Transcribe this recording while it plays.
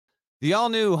The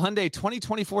all-new Hyundai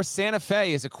 2024 Santa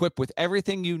Fe is equipped with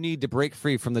everything you need to break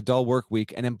free from the dull work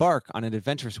week and embark on an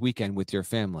adventurous weekend with your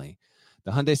family.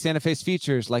 The Hyundai Santa Fe's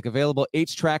features like available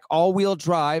H-Track all-wheel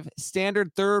drive,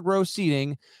 standard third-row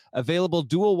seating, available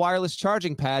dual wireless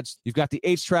charging pads. You've got the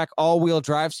H-Track all-wheel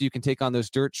drive so you can take on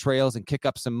those dirt trails and kick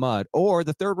up some mud. Or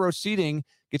the third-row seating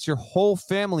gets your whole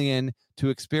family in to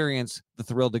experience the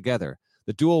thrill together.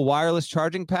 The dual wireless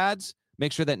charging pads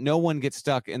make sure that no one gets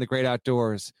stuck in the great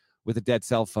outdoors with a dead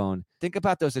cell phone. Think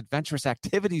about those adventurous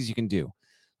activities you can do.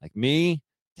 Like me,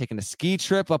 taking a ski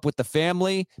trip up with the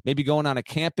family, maybe going on a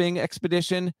camping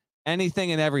expedition,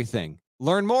 anything and everything.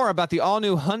 Learn more about the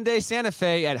all-new Hyundai Santa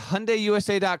Fe at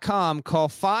HyundaiUSA.com. Call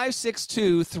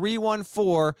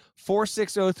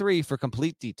 562-314-4603 for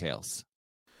complete details.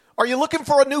 Are you looking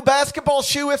for a new basketball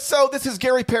shoe? If so, this is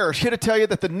Gary Parrish here to tell you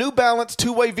that the New Balance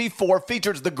 2-Way V4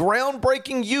 features the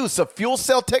groundbreaking use of fuel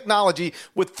cell technology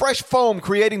with fresh foam,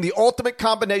 creating the ultimate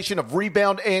combination of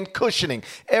rebound and cushioning.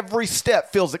 Every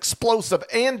step feels explosive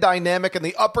and dynamic, and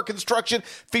the upper construction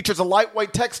features a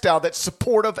lightweight textile that's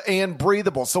supportive and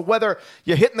breathable. So whether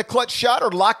you're hitting the clutch shot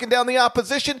or locking down the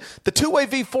opposition, the 2-Way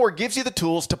V4 gives you the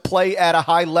tools to play at a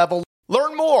high level.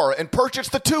 Learn more and purchase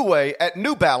the 2-Way at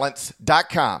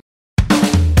newbalance.com.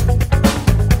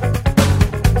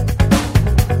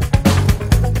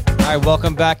 All right,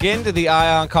 welcome back into the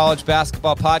Ion College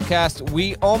Basketball Podcast.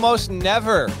 We almost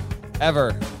never,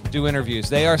 ever do interviews.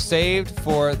 They are saved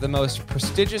for the most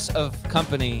prestigious of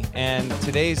company. And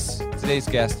today's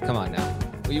guest, come on now.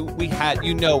 We had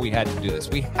to do this.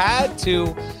 We had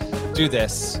to do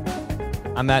this.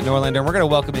 I'm Matt Norlander, and we're going to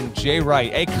welcome in Jay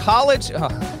Wright,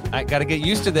 I got to get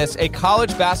used to this, a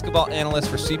college basketball analyst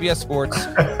for CBS Sports,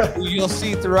 who you'll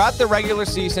see throughout the regular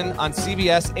season on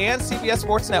CBS and CBS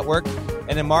Sports Network.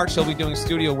 And in March, he'll be doing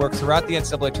studio work throughout the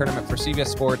NCAA tournament for CBS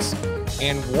Sports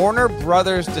and Warner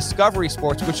Brothers Discovery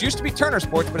Sports, which used to be Turner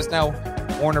Sports, but it's now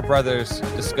Warner Brothers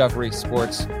Discovery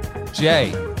Sports.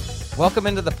 Jay, welcome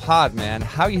into the pod, man.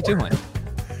 How you doing?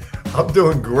 I'm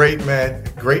doing great, man.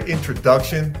 Great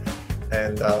introduction.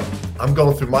 And I'm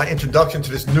going through my introduction to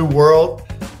this new world.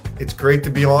 It's great to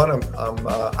be on.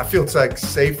 I feel it's like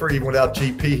safer even without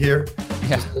GP here.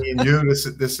 Yeah. Just me and you.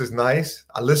 This is nice.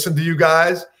 I listen to you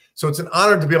guys. So it's an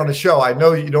honor to be on the show. I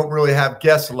know you don't really have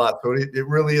guests a lot, so it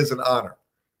really is an honor.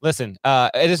 Listen,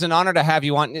 it is an honor to have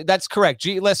you on. That's correct.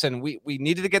 Listen, we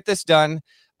needed to get this done.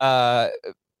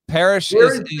 Parrish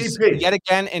is yet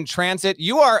again in transit.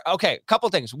 You are, okay, a couple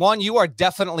things. One, you are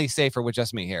definitely safer with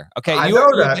just me here. Okay. I know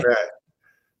that, man.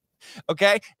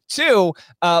 Okay. Two,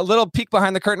 a little peek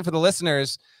behind the curtain for the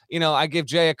listeners. You know, I give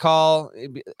Jay a call.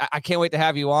 I can't wait to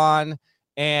have you on.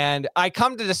 And I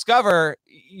come to discover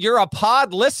you're a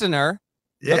pod listener.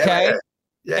 Yeah, okay.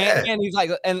 Yeah. And he's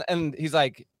like, and he's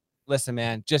like, listen,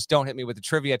 man, just don't hit me with the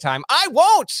trivia time. I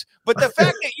won't. But the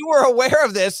fact that you were aware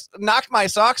of this knocked my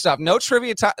socks off. No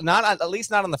trivia time. At least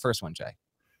not on the first one, Jay.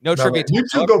 No trivia time. You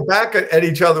two go back at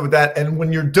each other with that. And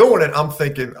when you're doing it, I'm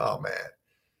thinking, oh man,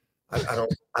 I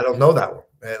don't know that one.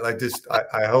 Man. Like this,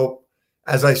 I hope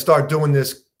as I start doing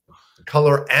this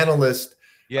color analyst,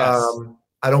 yes.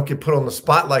 I don't get put on the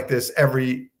spot like this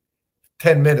every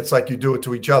 10 minutes like you do it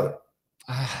to each other.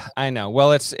 I know.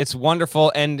 Well, it's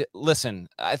wonderful. And listen,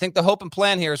 I think the hope and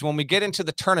plan here is when we get into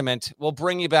the tournament, we'll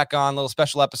bring you back on a little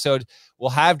special episode. We'll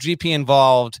have GP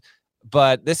involved,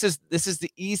 but this is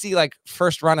the easy, like,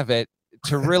 first run of it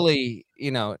to really,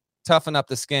 toughen up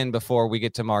the skin before we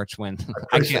get to March when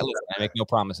I can't listen. I make no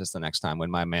promises the next time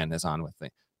when my man is on with me.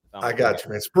 I got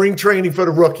you, man. Spring training for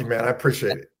the rookie, man. I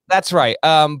appreciate it. That's right.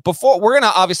 Before we're going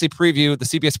to obviously preview the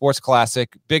CBS Sports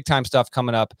Classic, big time stuff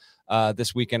coming up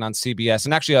this weekend on CBS,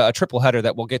 and actually a triple header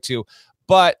that we'll get to.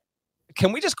 But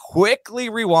can we just quickly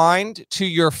rewind to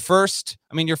your first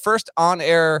on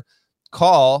air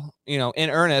call, in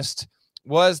earnest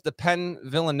was the Penn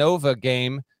Villanova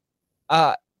game.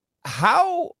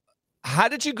 How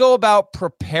did you go about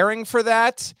preparing for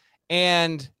that?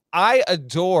 And I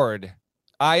adored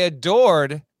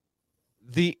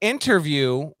the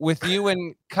interview with you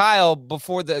and Kyle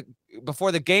before the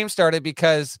game started,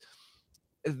 because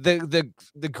the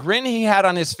grin he had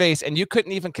on his face and you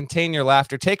couldn't even contain your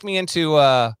laughter. Take me into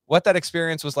what that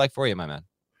experience was like for you, my man.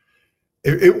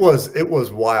 It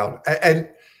was wild. And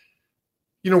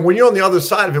when you're on the other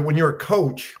side of it, when you're a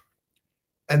coach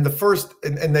and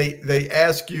and they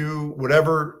ask you,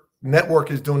 whatever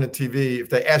network is doing the TV, if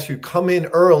they ask you come in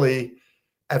early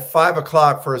at 5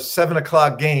 o'clock for a 7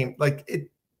 o'clock game,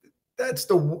 that's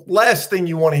the last thing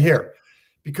you want to hear,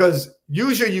 because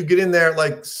usually you get in there at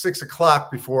like 6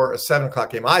 o'clock before a 7 o'clock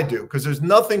game. I do, because there's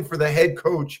nothing for the head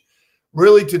coach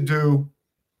really to do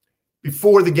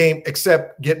before the game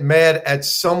except get mad at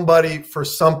somebody for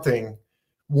something,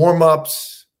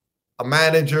 warm-ups, a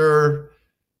manager,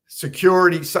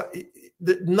 security.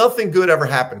 Nothing good ever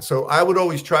happened. So I would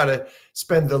always try to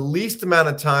spend the least amount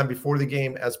of time before the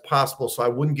game as possible so I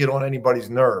wouldn't get on anybody's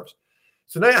nerves.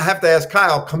 So now I have to ask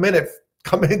Kyle, come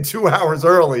in 2 hours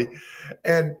early.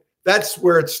 And that's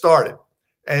where it started.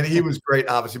 And he was great,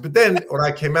 obviously. But then when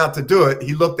I came out to do it,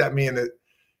 he looked at me in the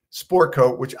sport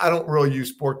coat, which I don't really use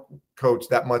sport coats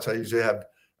that much. I usually have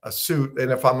a suit.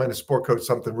 And if I'm in a sport coat,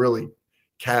 something really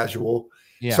casual.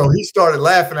 Yeah. So he started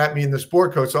laughing at me in the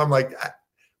sport coat. So I'm like,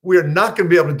 we're not going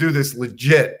to be able to do this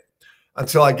legit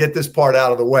until I get this part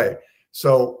out of the way.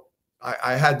 So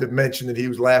I had to mention that he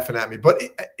was laughing at me. But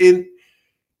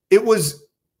it was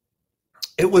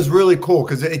really cool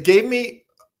because it gave me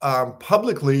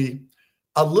publicly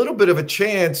a little bit of a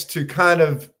chance to kind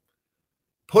of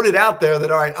put it out there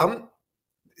that, all right,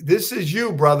 this is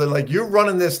you, brother. Like, you're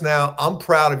running this now. I'm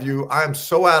proud of you. I'm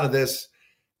so out of this,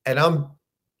 and I'm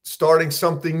starting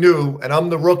something new, and I'm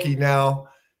the rookie now,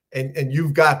 and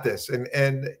you've got this.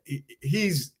 And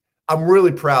I'm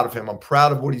really proud of him. I'm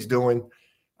proud of what he's doing.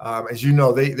 As you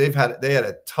know, they had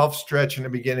a tough stretch in the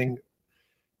beginning.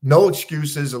 No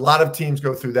excuses. A lot of teams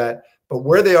go through that, but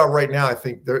where they are right now, I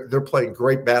think they're playing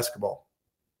great basketball.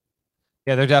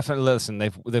 Yeah, they're definitely, listen,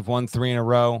 they've won 3 in a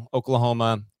row.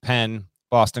 Oklahoma, Penn,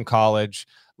 Boston College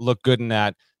look good in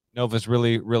that. Nova's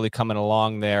really, really coming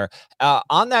along there.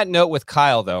 On that note with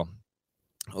Kyle, though,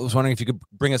 I was wondering if you could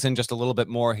bring us in just a little bit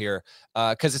more here,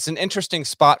 because it's an interesting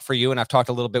spot for you, and I've talked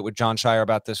a little bit with Jon Scheyer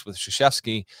about this with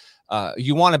Krzyzewski.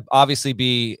 You want to obviously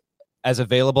be as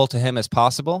available to him as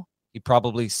possible. He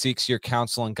probably seeks your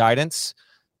counsel and guidance,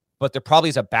 but there probably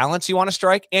is a balance you want to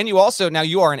strike. And you also, now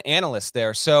you are an analyst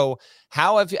there. So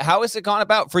how has it gone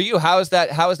about for you? How has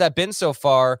that been so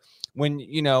far when,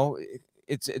 you know,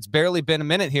 it's barely been a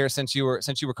minute here since you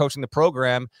were coaching the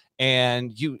program,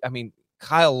 and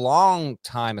Kyle, long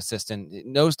time assistant,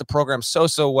 knows the program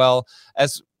so well,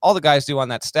 as all the guys do on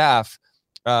that staff.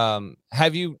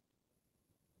 Have you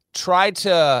tried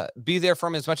to be there for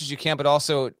him as much as you can, but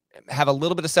also have a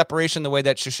little bit of separation the way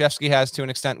that Krzyzewski has to an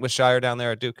extent with Scheyer down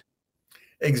there at Duke?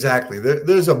 Exactly.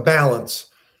 There's a balance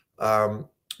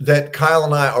that Kyle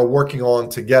and I are working on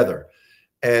together.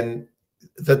 And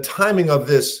the timing of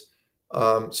this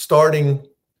starting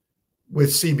with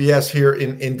CBS here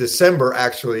in December,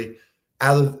 actually,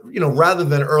 rather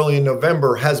than early in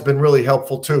November, has been really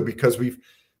helpful too, because we've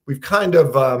kind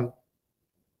of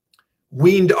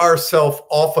weaned ourselves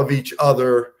off of each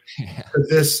other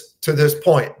to this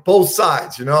point, both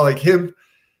sides, like him,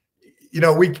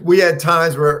 we had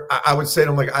times where I would say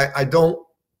to him, like, I don't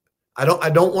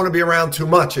want to be around too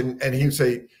much. And he'd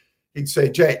say,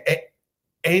 Jay,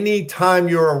 anytime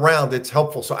you're around, it's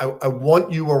helpful. So I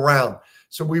want you around.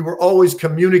 So we were always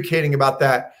communicating about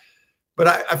that. But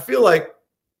I feel like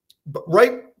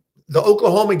the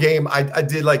Oklahoma game, I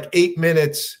did like 8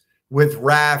 minutes with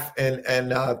Raf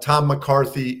and Tom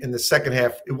McCarthy in the second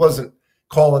half. It wasn't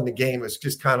calling the game. It was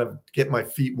just kind of getting my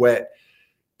feet wet.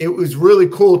 It was really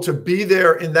cool to be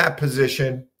there in that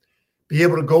position, be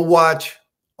able to go watch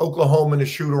Oklahoma in a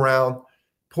shoot around.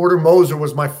 Porter Moser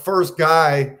was my first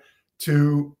guy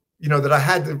that I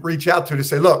had to reach out to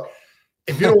say, look,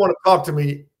 if you don't want to talk to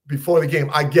me before the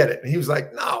game, I get it. And he was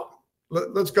like, no,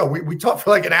 let's go. We talked for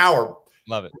like an hour.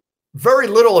 Love it. Very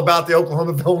little about the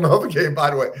Oklahoma-Villanova game, by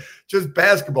the way, just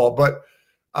basketball. But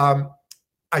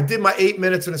I did my 8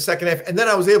 minutes in the second half, and then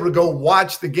I was able to go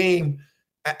watch the game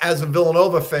as a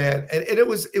Villanova fan. And it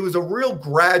was a real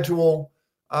gradual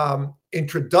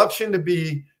introduction to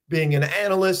being an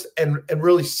analyst and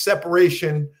really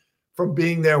separation from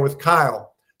being there with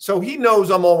Kyle. So he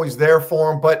knows I'm always there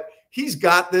for him, but he's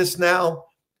got this now.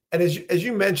 And as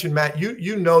you mentioned, Matt,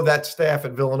 you know that staff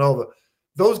at Villanova.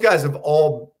 Those guys have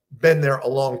all been there a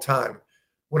long time.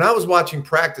 When I was watching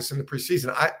practice in the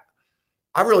preseason,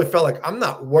 I really felt like I'm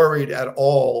not worried at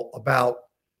all about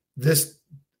this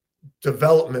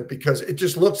development, because it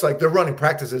just looks like they're running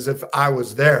practice as if I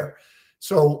was there.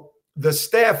 So the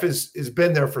staff has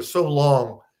been there for so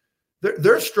long.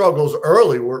 Their struggles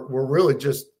early were really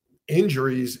just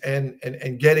injuries and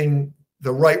getting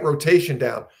the right rotation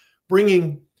down.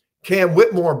 Bringing Cam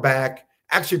Whitmore back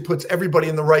actually puts everybody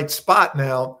in the right spot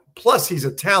now. Plus, he's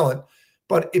a talent,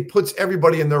 but it puts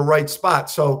everybody in their right spot.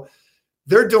 So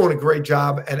they're doing a great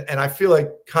job. And I feel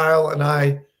like Kyle and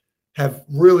I have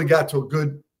really got to a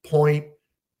good point.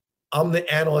 I'm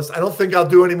the analyst. I don't think I'll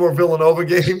do any more Villanova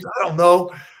games. I don't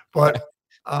know. But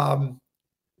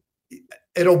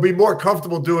it'll be more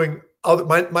comfortable doing other.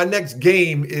 My next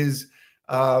game is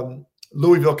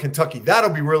Louisville, Kentucky. That'll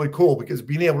be really cool because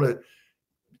being able to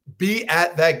be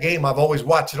at that game, I've always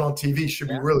watched it on TV, should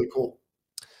be really cool.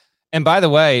 And by the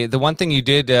way, the one thing you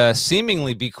did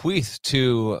seemingly bequeath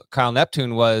to Kyle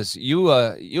Neptune was you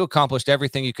accomplished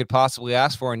everything you could possibly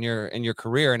ask for in your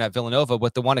career and at Villanova.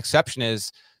 But the one exception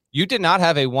is you did not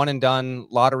have a one and done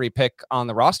lottery pick on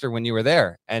the roster when you were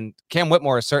there. And Cam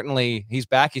Whitmore is certainly, he's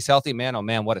back, he's healthy, man. Oh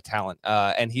man, what a talent!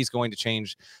 And he's going to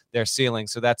change their ceiling.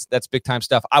 So that's big time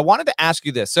stuff. I wanted to ask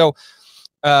you this. So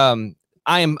I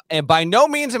am, and by no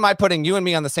means am I putting you and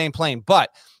me on the same plane, but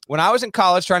when I was in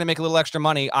college trying to make a little extra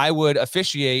money, I would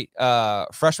officiate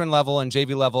freshman level and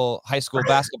JV level high school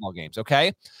basketball games.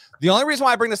 Okay. The only reason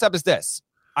why I bring this up is this.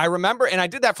 I remember, and I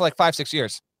did that for like 5-6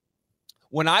 years.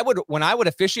 When I would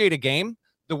officiate a game,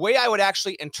 the way I would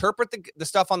actually interpret the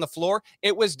stuff on the floor,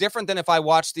 it was different than if I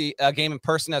watched the game in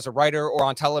person as a writer or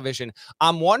on television.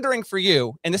 I'm wondering for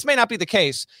you, and this may not be the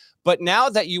case, but now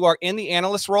that you are in the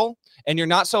analyst role and you're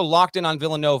not so locked in on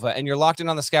Villanova and you're locked in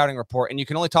on the scouting report and you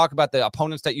can only talk about the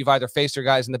opponents that you've either faced or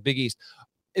guys in the Big East,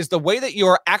 is the way that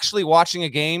you're actually watching a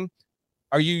game,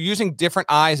 are you using different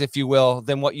eyes, if you will,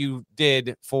 than what you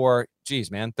did for,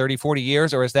 30, 40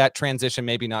 years? Or is that transition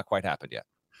maybe not quite happened yet?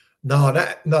 No,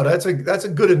 that's a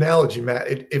good analogy, Matt.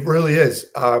 It really is.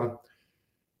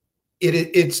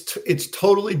 It's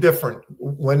totally different.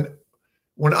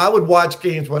 When I would watch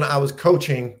games when I was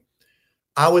coaching,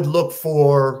 I would look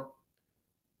for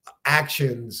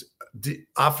actions,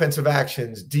 offensive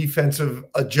actions, defensive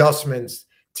adjustments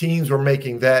teams were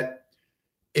making that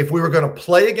if we were going to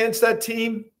play against that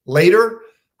team later,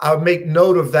 I would make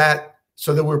note of that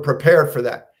so that we're prepared for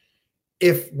that.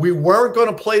 If we weren't going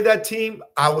to play that team,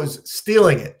 I was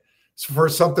stealing it for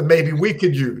something maybe we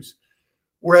could use.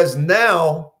 Whereas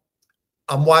now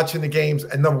I'm watching the games,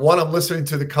 and then I'm listening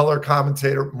to the color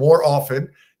commentator more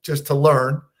often just to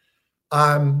learn.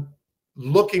 I'm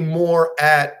looking more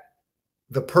at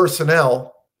the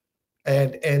personnel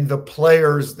and the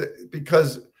players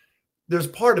because there's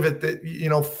part of it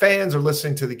that, fans are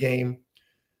listening to the game,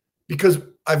 because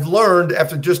I've learned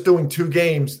after just doing 2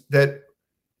 games that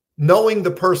knowing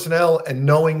the personnel and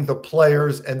knowing the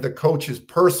players and the coaches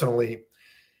personally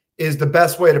is the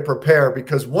best way to prepare,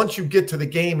 because once you get to the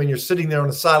game and you're sitting there on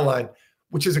the sideline,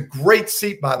 which is a great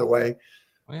seat, by the way,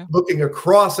 looking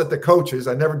across at the coaches,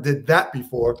 I never did that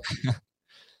before.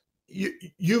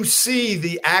 You see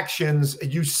the actions,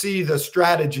 you see the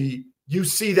strategy, you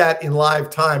see that in live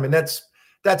time, and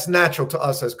that's natural to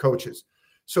us as coaches.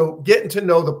 So getting to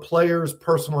know the players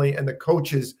personally and the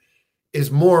coaches is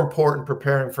more important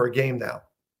preparing for a game now.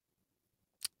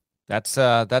 That's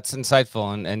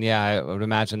insightful, and yeah, I would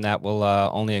imagine that will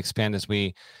only expand as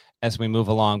we move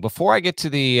along. Before I get to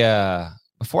the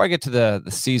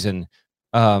season,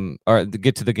 or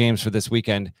get to the games for this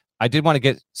weekend, I did want to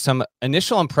get some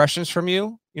initial impressions from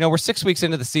you. We're 6 weeks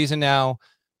into the season now.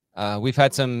 We've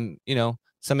had some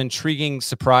intriguing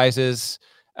surprises.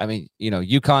 I mean,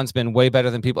 UConn's been way better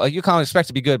than people. UConn expect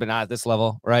to be good, but not at this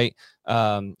level, right?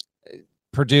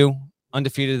 Purdue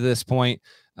undefeated at this point.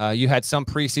 You had some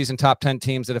preseason top 10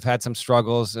 teams that have had some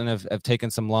struggles and have taken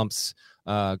some lumps.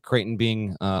 Creighton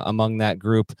being among that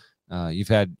group. You've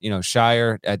had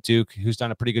Shire at Duke, who's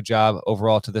done a pretty good job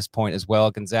overall to this point as well.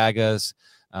 Gonzaga's,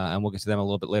 and we'll get to them a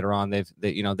little bit later on.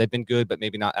 They've been good, but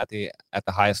maybe not at the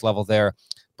highest level there.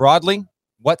 Broadly,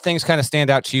 what things kind of stand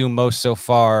out to you most so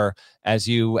far as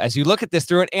you look at this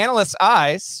through an analyst's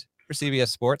eyes for CBS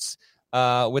Sports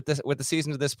with the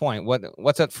season to this point?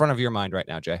 What's at front of your mind right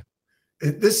now, Jay?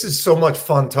 This is so much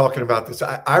fun talking about this.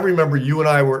 I remember you and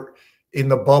I were in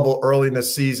the bubble early in the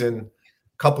season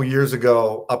a couple years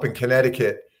ago up in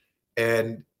Connecticut,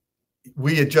 and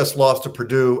we had just lost to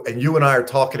Purdue, and you and I are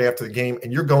talking after the game,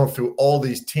 and you're going through all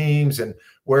these teams and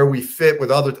where we fit with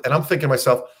others. And I'm thinking to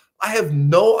myself, I have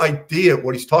no idea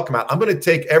what he's talking about. I'm going to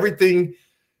take everything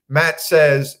Matt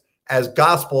says as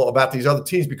gospel about these other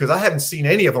teams because I haven't seen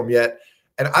any of them yet.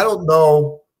 And I don't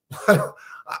know.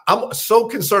 I'm so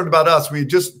concerned about us. We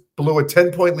just blew a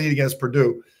 10-point lead against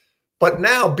Purdue. But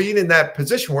now being in that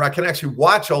position where I can actually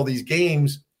watch all these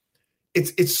games,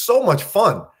 it's so much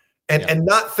fun. And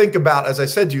not think about, as I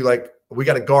said to you, like, we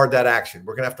got to guard that action.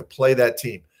 We're going to have to play that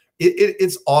team.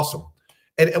 It's awesome.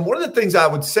 And one of the things I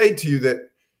would say to you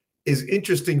that is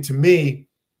interesting to me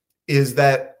is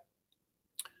that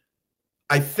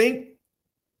I think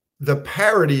the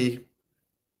parity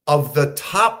of the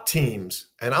top teams,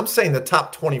 and I'm saying the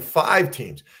top 25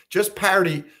 teams, just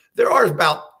parity, there are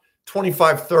about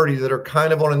 25, 30 that are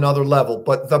kind of on another level,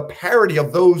 but the parity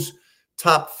of those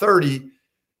top 30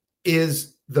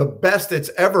 is the best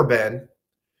it's ever been.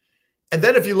 And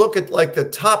then if you look at like the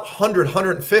top 100,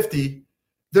 150,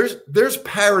 there's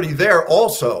parity there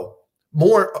also,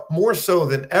 more so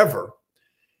than ever.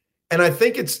 And I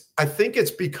think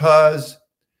it's because,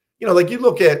 like you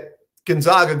look at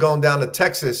Gonzaga going down to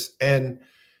Texas, and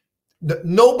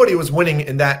nobody was winning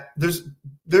in that.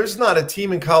 There's not a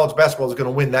team in college basketball that's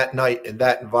going to win that night in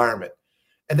that environment.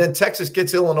 And then Texas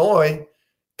gets Illinois,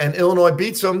 and Illinois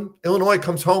beats them. Illinois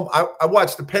comes home. I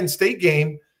watched the Penn State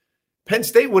game. Penn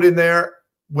State went in there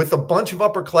with a bunch of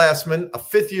upperclassmen, a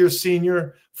fifth-year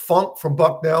senior, Funk from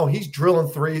Bucknell. He's drilling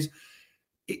threes.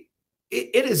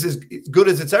 It is as good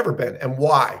as it's ever been. And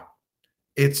why?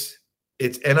 It's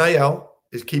NIL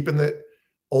is keeping the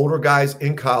older guys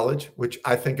in college, which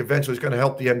I think eventually is going to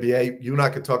help the NBA. You and I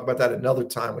could talk about that another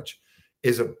time, which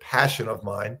is a passion of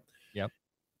mine. Yep.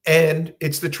 And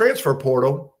it's the transfer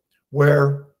portal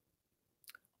where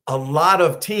a lot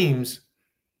of teams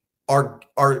are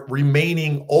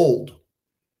remaining old.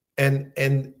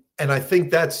 And I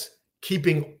think that's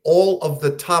keeping all of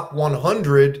the top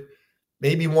 100,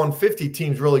 maybe 150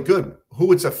 teams really good.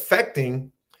 Who it's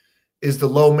affecting is the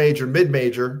low major,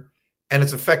 mid-major, and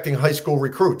it's affecting high school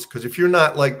recruits. Because if you're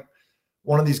not like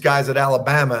one of these guys at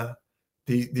Alabama,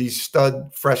 these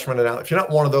stud freshmen at Alabama, if you're not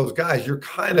one of those guys, you're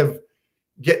kind of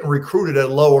getting recruited at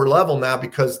a lower level now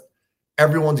because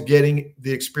everyone's getting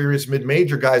the experienced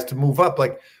mid-major guys to move up.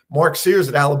 Like Mark Sears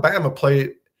at Alabama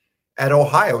played at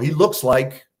Ohio. He looks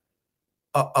like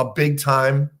a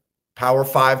big-time Power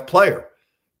 5 player.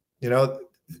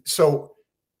 So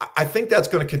I think that's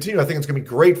going to continue. I think it's going to be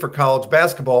great for college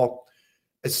basketball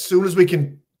as soon as we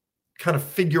can kind of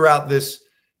figure out this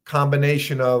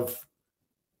combination of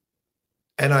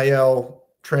NIL,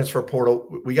 transfer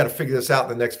portal. We got to figure this out in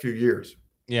the next few years.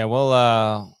 Yeah,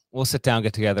 we'll sit down,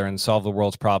 get together, and solve the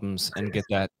world's problems and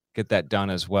get that done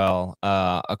as well.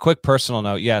 A quick personal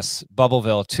note: yes,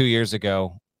 Bubbleville 2 years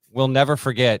ago. We'll never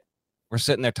forget. We're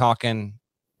sitting there talking.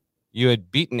 You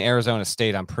had beaten Arizona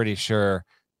State, I'm pretty sure,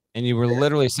 and you were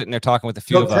literally sitting there talking with a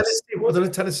few of us. Wasn't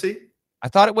it Tennessee? I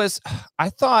thought it was. I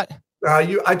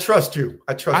trust you.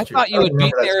 I thought you had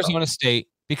beaten Arizona State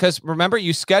because remember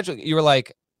you scheduled. You were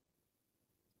like,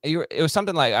 it was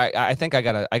something like I think I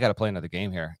gotta play another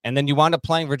game here, and then you wound up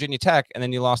playing Virginia Tech, and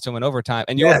then you lost to them in overtime,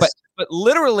 and you were, but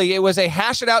literally it was a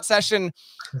hash it out session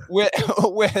with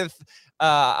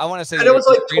I want to say, and it was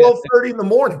like 12:30 in the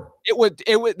morning. It would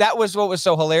that was what was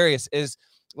so hilarious is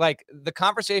like the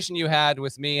conversation you had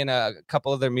with me and a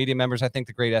couple other media members. I think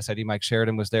the great SID Mike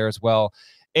Sheridan was there as well.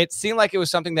 It seemed like it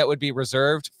was something that would be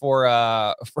reserved for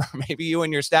maybe you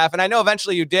and your staff, and I know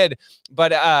eventually you did,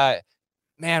 but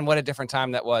man, what a different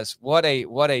time that was! What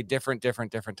a different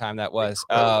time that was.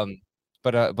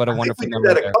 But a wonderful number.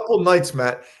 We did that a couple nights,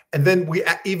 Matt, and then we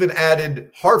even added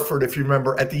Hartford, if you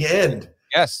remember, at the end.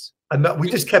 Yes,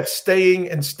 we just kept staying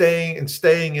in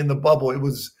the bubble. It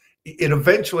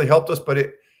eventually helped us,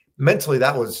 but mentally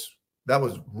that was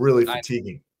really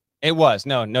fatiguing. It was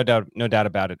no doubt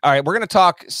about it. All right, we're going to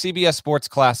talk CBS Sports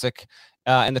Classic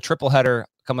and the triple header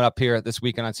coming up here this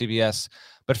weekend on CBS.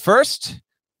 But first,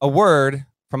 a word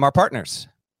from our partners.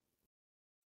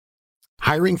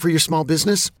 Hiring for your small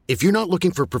business? If you're not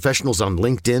looking for professionals on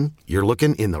LinkedIn, you're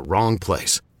looking in the wrong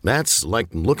place. That's like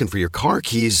looking for your car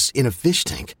keys in a fish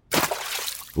tank.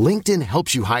 LinkedIn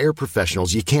helps you hire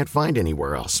professionals you can't find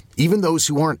anywhere else, even those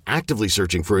who aren't actively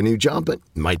searching for a new job but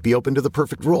might be open to the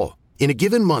perfect role. In a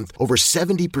given month, over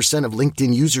 70% of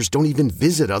LinkedIn users don't even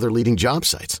visit other leading job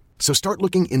sites. So start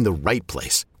looking in the right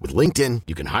place. With LinkedIn,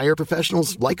 you can hire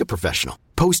professionals like a professional.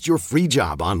 Post your free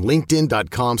job on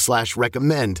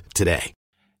linkedin.com/recommend today.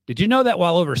 Did you know that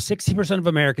while over 60% of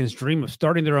Americans dream of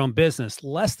starting their own business,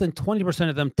 less than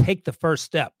 20% of them take the first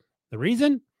step? The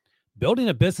reason? Building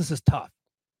a business is tough.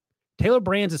 Taylor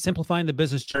Brands is simplifying the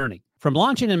business journey. From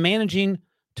launching and managing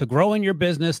to growing your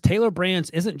business, Taylor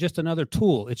Brands isn't just another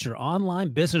tool. It's your online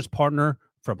business partner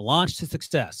from launch to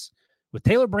success. With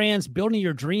Taylor Brands, building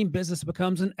your dream business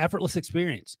becomes an effortless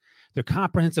experience. Their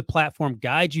comprehensive platform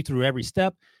guides you through every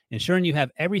step, ensuring you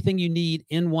have everything you need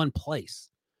in one place.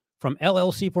 From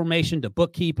LLC formation to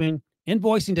bookkeeping,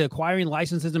 invoicing to acquiring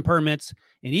licenses and permits,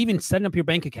 and even setting up your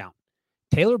bank account,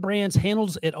 Taylor Brands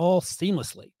handles it all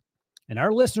seamlessly. And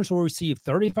our listeners will receive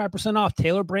 35% off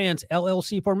Taylor Brands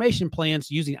LLC formation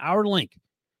plans using our link,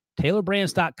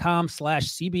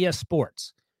 taylorbrands.com/CBS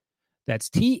Sports. That's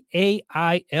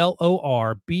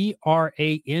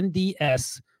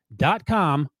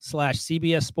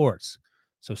TAILORBRANDS.com/CBS Sports.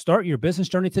 So start your business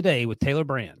journey today with Taylor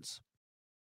Brands.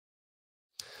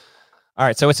 All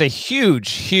right, so it's a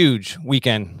huge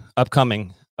weekend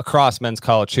upcoming across men's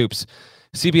college hoops.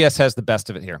 CBS has the best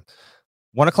of it here.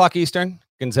 1 o'clock Eastern,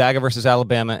 Gonzaga versus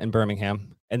Alabama in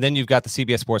Birmingham. And then you've got the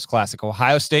CBS Sports Classic.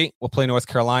 Ohio State will play North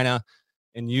Carolina,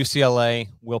 and UCLA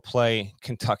will play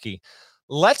Kentucky.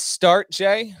 Let's start,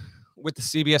 Jay, with the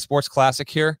CBS Sports Classic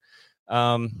here.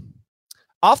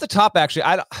 Off the top, actually,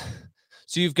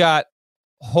 so you've got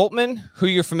Holtmann, who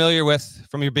you're familiar with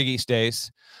from your Big East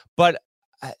days, but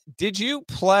did you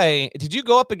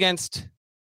go up against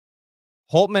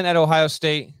Holtmann at Ohio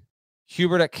State,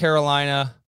 Hubert at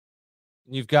Carolina,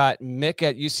 and you've got Mick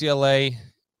at UCLA,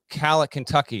 Cal at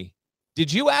Kentucky?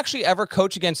 Did you actually ever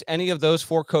coach against any of those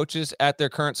four coaches at their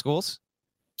current schools?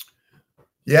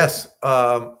 Yes,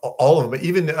 all of them.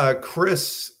 Even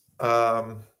Chris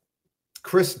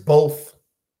both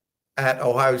at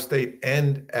Ohio State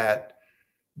and at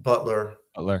Butler.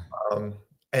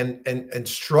 And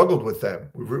struggled with them.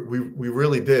 We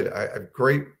really did. I have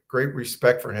great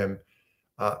respect for him.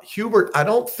 Hubert, I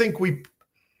don't think we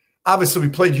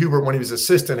played Hubert when he was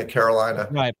assistant at Carolina,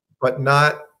 right? But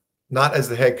not as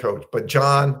the head coach. But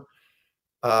John,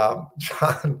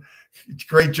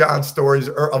 great John stories,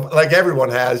 like everyone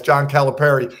has. John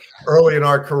Calipari, early in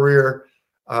our career.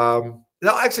 No,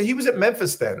 actually, he was at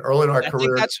Memphis then, early in our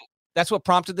career. Think that's what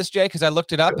prompted this, Jay, because I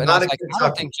looked it up and I was like, I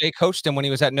don't think Jay coached him when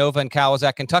he was at Nova and Cal was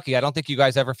at Kentucky. I don't think you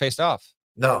guys ever faced off.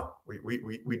 No,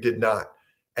 we did not.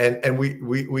 And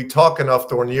we talk enough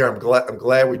during the year. I'm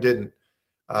glad we didn't.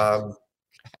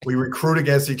 We recruit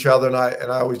against each other, and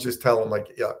I always just tell him, like,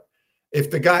 yeah, if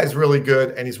the guy's really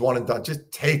good and he's one and done, just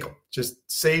take him.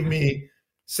 Just save me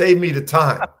the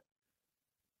time.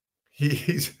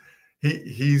 He's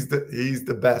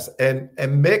the best. And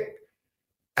Mick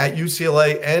at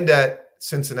UCLA and at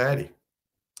Cincinnati.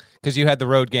 Because you had the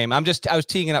road game. I was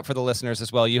teeing it up for the listeners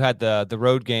as well. You had the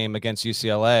road game against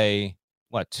UCLA,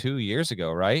 2 years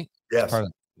ago, right? Yes. Part of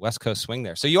the West Coast swing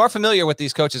there. So you are familiar with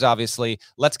these coaches, obviously.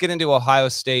 Let's get into Ohio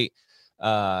State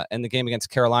and the game against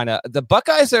Carolina. The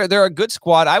Buckeyes, they're a good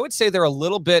squad. I would say they're a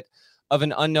little bit of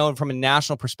an unknown from a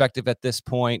national perspective at this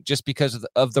point, just because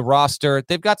of the roster.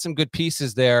 They've got some good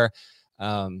pieces there.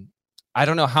 I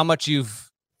don't know how much you've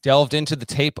delved into the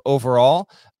tape overall,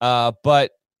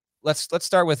 but let's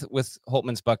start with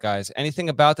Holtmann's Buckeyes. Anything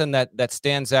about them that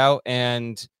stands out,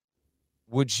 and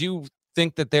would you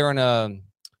think that they're in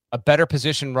a better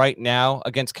position right now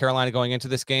against Carolina going into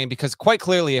this game? Because quite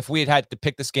clearly, if we had to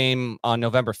pick this game on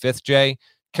November 5th, Jay,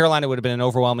 Carolina would have been an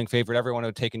overwhelming favorite. Everyone would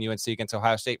have taken UNC against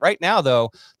Ohio State. Right now, though,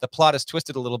 the plot is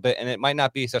twisted a little bit, and it might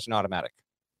not be such an automatic.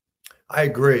 I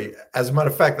agree. As a matter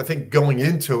of fact, I think going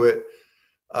into it,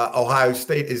 Ohio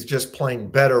State is just playing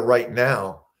better right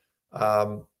now.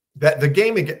 That the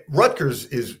game against Rutgers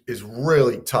is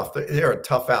really tough. They're a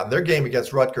tough out. Their game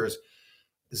against Rutgers,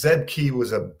 Zeb Key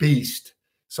was a beast.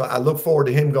 So I look forward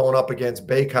to him going up against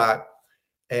Baycott.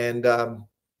 And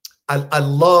I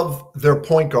love their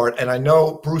point guard. And I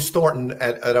know Bruce Thornton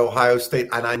at Ohio State,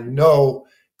 and I know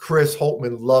Chris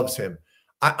Holtmann loves him.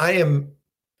 I am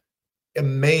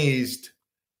amazed.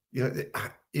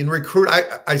 In recruit,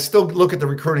 I still look at the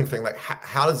recruiting thing. Like,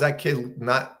 how does that kid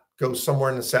not go somewhere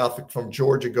in the South from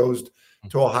Georgia, goes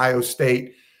to Ohio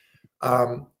State?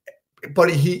 But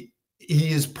he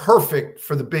is perfect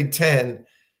for the Big Ten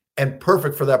and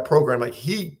perfect for that program. Like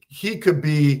he could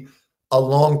be a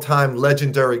long-time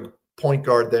legendary point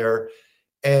guard there.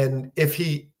 And if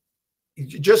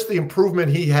just the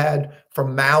improvement he had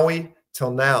from Maui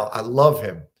till now, I love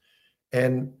him.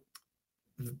 And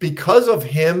because of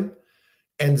him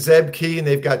and Zeb Key, and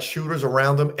they've got shooters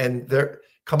around them, and they're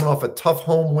coming off a tough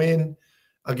home win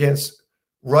against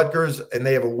Rutgers, and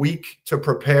they have a week to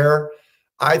prepare,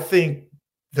 I think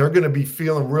they're going to be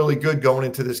feeling really good going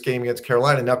into this game against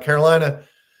Carolina. Now, Carolina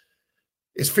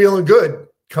is feeling good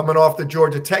coming off the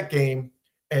Georgia Tech game,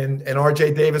 and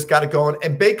RJ Davis got it going.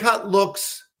 And Baycott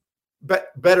looks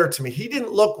better to me. He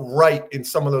didn't look right in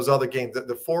some of those other games.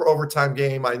 The 4 overtime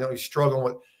game, I know he's struggling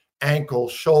with ankle,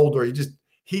 shoulder.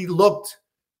 He looked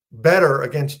better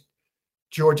against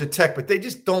Georgia Tech, but they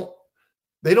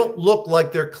don't look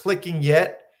like they're clicking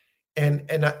yet.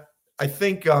 And I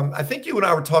think you and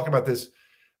I were talking about this.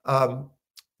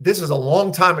 This is a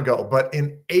long time ago, but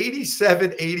in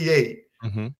 87, 88,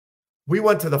 we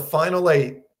went to the Final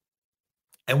 8,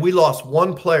 and we lost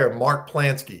one player, Mark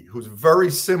Plansky, who's very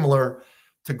similar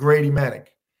to Grady Manek.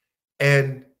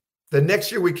 And the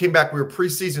next year we came back, we were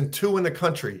preseason 2 in the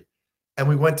country, and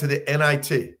we went to the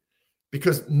NIT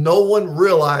because no one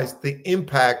realized the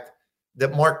impact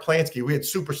that Mark Plansky, we had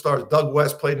superstars, Doug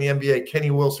West played in the NBA,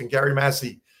 Kenny Wilson, Gary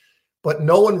Massey, but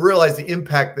no one realized the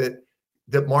impact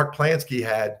that Mark Plansky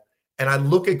had. And I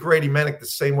look at Grady Manek the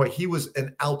same way. He was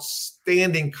an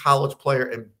outstanding college player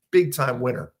and big-time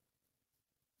winner.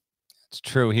 It's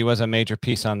true. He was a major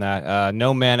piece on that.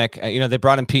 No Manic. They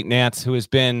brought in Pete Nance, who he's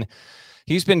been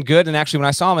good. And actually, when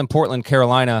I saw him in Portland,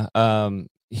 Carolina,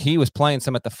 he was playing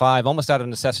some at the 5, almost out of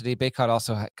necessity. Bacot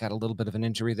also got a little bit of an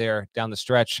injury there down the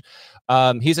stretch.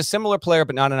 He's a similar player,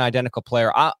 but not an identical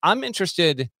player. I'm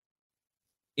interested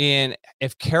in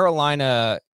if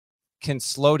Carolina can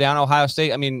slow down Ohio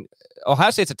State. I mean,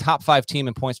 Ohio State's a top 5 team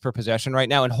in points per possession right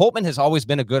now. And Holtmann has always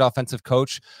been a good offensive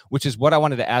coach, which is what I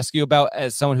wanted to ask you about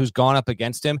as someone who's gone up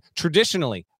against him.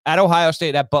 Traditionally, at Ohio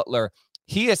State, at Butler,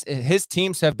 his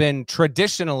teams have been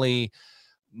traditionally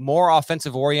more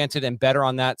offensive oriented and better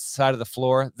on that side of the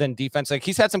floor than defense. Like,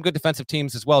 he's had some good defensive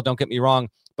teams as well, don't get me wrong,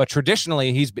 but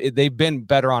traditionally they've been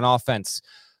better on offense.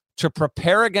 To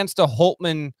prepare against a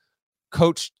Holtmann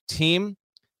coach team,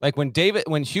 like when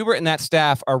Hubert and that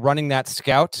staff are running that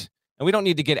scout, and we don't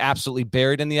need to get absolutely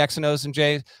buried in the X and O's and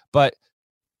J's, but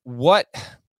what,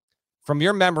 from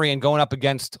your memory and going up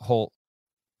against Holt,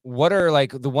 what are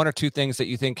like the 1 or 2 things that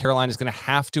you think Carolina is going to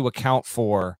have to account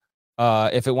for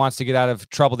if it wants to get out of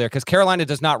trouble there? Because Carolina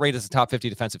does not rate as a top 50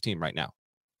 defensive team right now.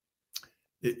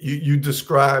 You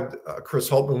described Chris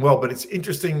Holtmann well, but it's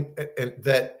interesting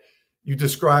that you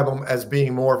describe him as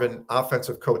being more of an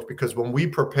offensive coach, because when we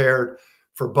prepared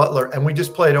for Butler, and we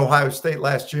just played Ohio State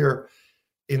last year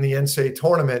in the NCAA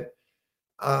tournament,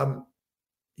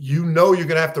 you're going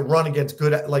to have to run against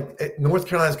good, like North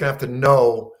Carolina's going to have to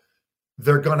know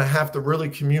they're going to have to really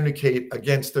communicate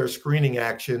against their screening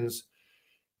actions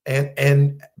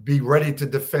and be ready to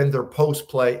defend their post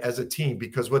play as a team,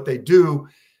 because what they do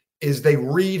is they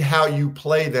read how you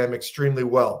play them extremely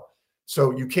well.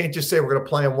 So you can't just say we're going to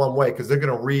play them one way, because they're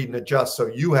going to read and adjust. So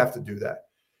you have to do that.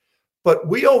 But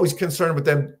we always concerned with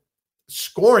them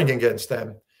scoring against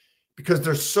them, because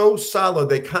they're so solid.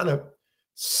 They kind of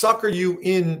sucker you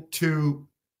into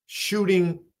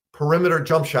shooting perimeter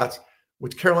jump shots,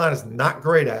 which Carolina's not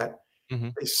great at. Mm-hmm.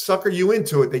 They sucker you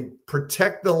into it. They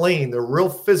protect the lane. They're real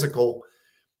physical,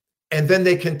 and then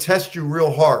they can test you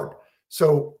real hard.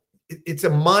 So it's a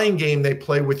mind game they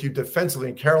play with you defensively,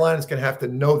 and Carolina's going to have to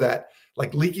know that.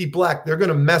 Like Leaky Black, they're going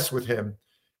to mess with him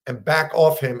and back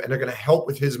off him, and they're going to help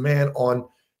with his man on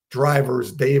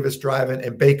drivers, Davis driving,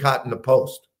 and Bacot in the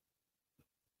post.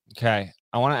 Okay,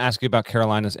 I want to ask you about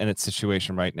Carolina's and its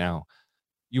situation right now.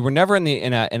 You were never in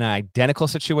an identical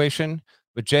situation,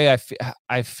 but Jay,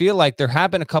 I feel like there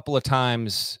have been a couple of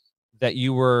times that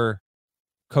you were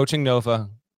coaching Nova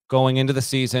going into the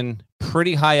season,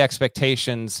 pretty high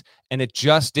expectations, and it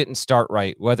just didn't start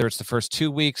right, whether it's the first 2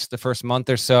 weeks, the first month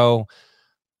or so.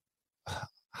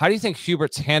 How do you think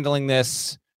Hubert's handling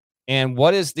this? And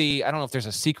what is I don't know if there's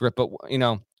a secret, but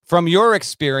from your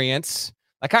experience,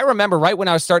 like I remember right when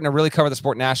I was starting to really cover the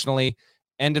sport nationally,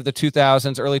 end of the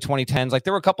 2000s, early 2010s, like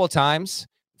there were a couple of times,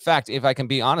 in fact, if I can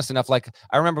be honest enough, like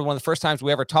I remember one of the first times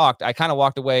we ever talked, I kind of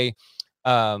walked away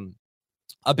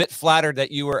a bit flattered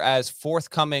that you were as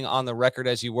forthcoming on the record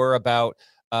as you were about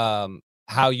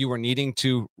how you were needing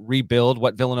to rebuild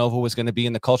what Villanova was going to be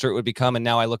and the culture it would become. And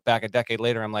now I look back a decade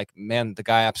later, I'm like, man, the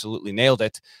guy absolutely nailed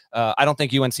it. I don't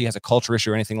think UNC has a culture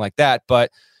issue or anything like that,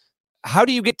 but how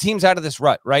do you get teams out of this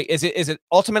rut, right? Is it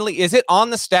ultimately, is it on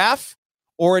the staff,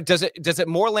 or does it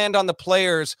more land on the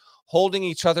players holding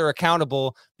each other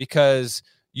accountable? Because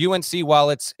UNC,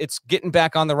 while it's getting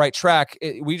back on the right track,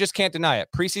 we just can't deny it.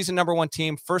 Preseason #1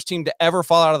 team, first team to ever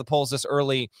fall out of the polls this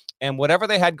early, and whatever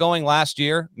they had going last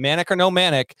year, manic or no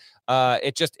manic,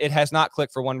 it has not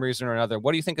clicked for one reason or another.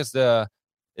 What do you think is the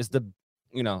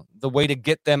way to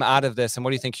get them out of this, and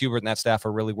what do you think Hubert and that staff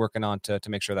are really working on to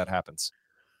make sure that happens?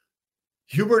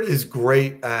 Hubert is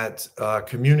great at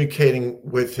communicating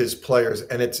with his players,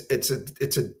 and it's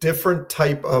a different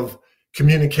type of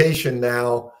communication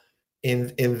now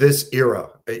in this era.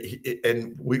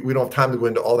 And we don't have time to go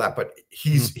into all that, but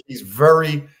he's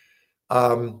very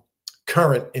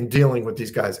current in dealing with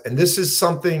these guys. And this is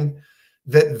something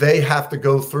that they have to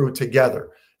go through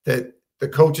together, that the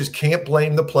coaches can't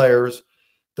blame the players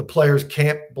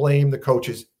can't blame the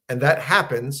coaches, and that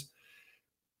happens.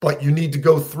 But you need to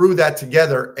go through that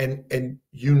together and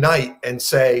unite and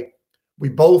say, we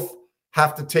both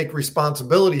have to take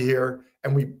responsibility here,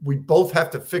 and we both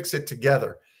have to fix it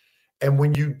together. And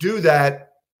when you do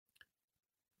that,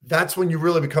 that's when you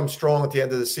really become strong at the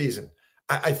end of the season.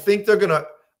 I think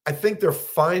they're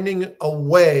finding a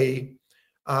way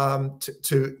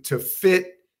to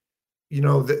fit,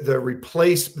 the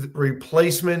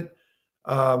replacement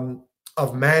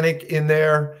of Manic in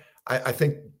there. I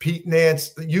think Pete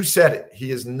Nance, you said it,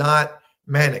 he is not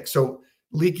Manic. So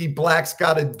Leaky Black's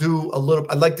got to do a little.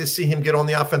 I'd like to see him get on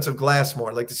the offensive glass more.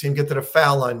 I'd like to see him get to the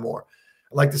foul line more.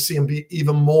 I'd like to see them be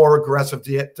even more aggressive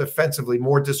defensively,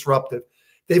 more disruptive.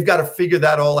 They've got to figure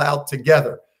that all out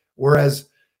together. Whereas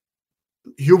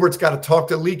Hubert's got to talk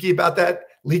to Leaky about that.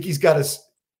 Leaky's got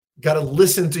to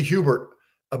listen to Hubert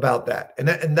about that.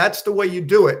 And that's the way you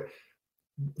do it.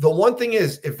 The one thing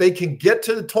is, if they can get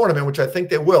to the tournament, which I think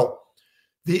they will,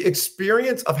 the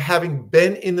experience of having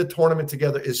been in the tournament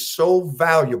together is so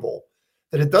valuable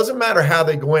that it doesn't matter how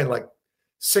they go in, like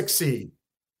 6 seed,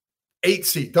 8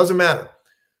 seed, doesn't matter.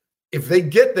 If they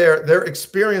get there, their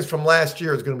experience from last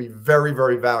year is going to be very,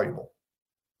 very valuable.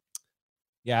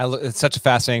 Yeah, it's such a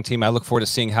fascinating team. I look forward to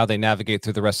seeing how they navigate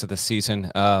through the rest of the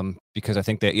season, because I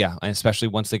think that, and especially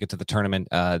once they get to the tournament,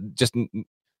 just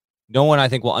no one, I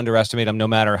think, will underestimate them, no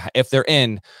matter if they're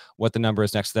in, what the number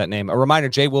is next to that name. A reminder,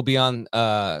 Jay will be on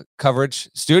coverage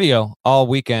studio all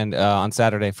weekend on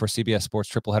Saturday for CBS Sports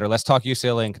Tripleheader. Let's talk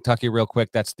UCLA and Kentucky real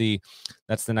quick. That's the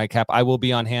nightcap. I will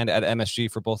be on hand at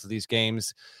MSG for both of these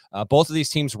games. Both of these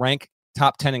teams rank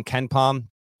top 10 in KenPom.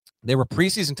 They were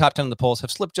preseason top 10 in the polls,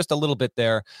 have slipped just a little bit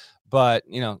there, but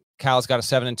Cal's got a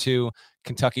 7-2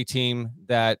 Kentucky team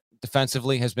that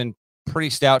defensively has been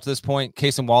pretty stout to this point.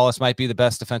 Cason Wallace might be the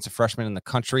best defensive freshman in the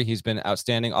country. He's been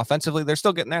outstanding. Offensively, they're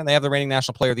still getting there, and they have the reigning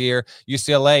National Player of the Year.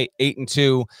 UCLA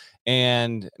 8-2,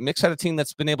 and Mix had a team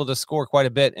that's been able to score quite a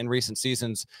bit in recent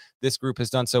seasons. This group has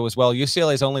done so as well.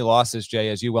 UCLA's only losses, Jay,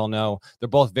 as you well know, they're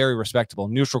both very respectable.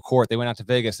 Neutral court. They went out to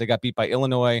Vegas. They got beat by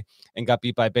Illinois and got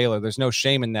beat by Baylor. There's no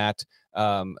shame in that.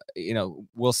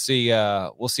 We'll see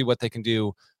what they can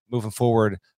do moving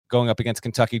forward, going up against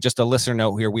Kentucky. Just a listener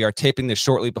note here. We are taping this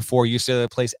shortly before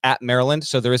UCLA plays at Maryland.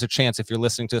 So there is a chance, if you're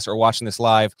listening to this or watching this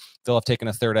live, they'll have taken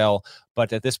a third L.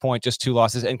 But at this point, just 2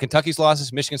 losses. And Kentucky's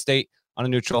losses, Michigan State on a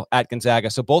neutral, at Gonzaga.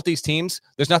 So both these teams,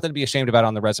 there's nothing to be ashamed about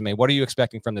on the resume. What are you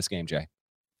expecting from this game, Jay?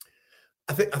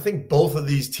 I think both of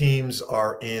these teams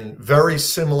are in very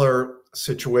similar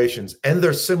situations, and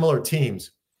they're similar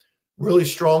teams. Really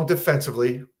strong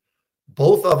defensively.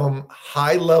 Both of them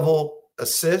high-level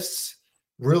assists,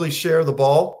 really share the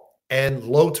ball, and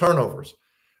low turnovers,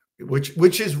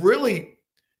 which is really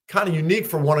kind of unique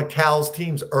for one of Cal's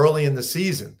teams early in the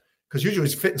season, because usually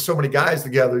he's fitting so many guys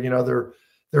together.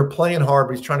 They're playing hard,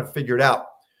 but he's trying to figure it out.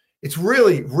 It's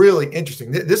really, really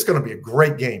interesting. This is going to be a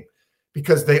great game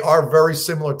because they are very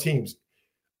similar teams.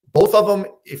 Both of them,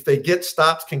 if they get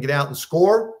stops, can get out and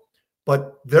score,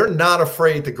 but they're not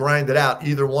afraid to grind it out,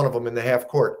 either one of them in the half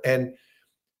court. And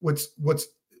what's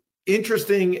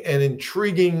interesting and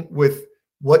intriguing with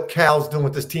what Cal's doing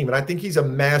with this team, and I think he's a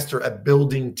master at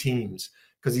building teams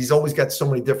because he's always got so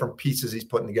many different pieces he's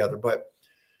putting together. But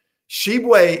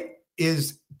Tshiebwe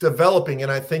is developing,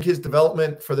 and I think his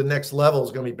development for the next level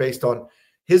is going to be based on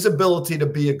his ability to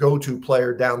be a go-to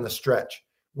player down the stretch,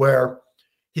 where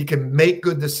he can make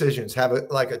good decisions, have a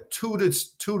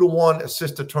 2-to-1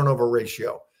 assist to turnover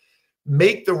ratio,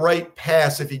 make the right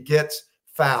pass if he gets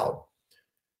fouled,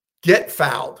 get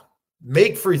fouled,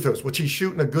 make free throws, which he's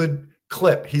shooting a good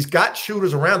clip. He's got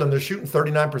shooters around him. They're shooting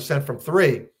 39% from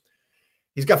 3.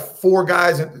 He's got 4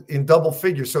 guys in double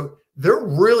figures. So they're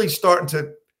really starting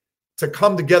to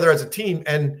come together as a team.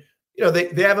 And,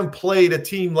 they haven't played a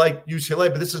team like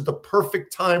UCLA, but this is the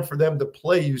perfect time for them to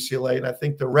play UCLA. And I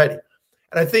think they're ready.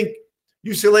 And I think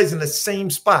UCLA is in the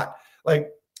same spot. Like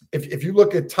if you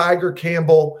look at Tiger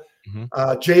Campbell,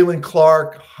 Jalen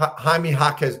Clark, Jaime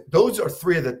Jaquez, those are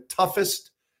 3 of the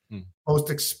toughest, most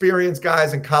experienced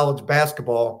guys in college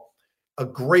basketball. A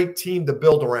great team to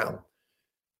build around.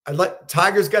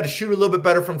 Tiger's got to shoot a little bit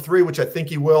better from 3, which I think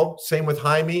he will. Same with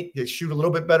Jaime. They shoot a little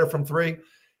bit better from 3.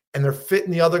 And they're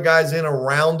fitting the other guys in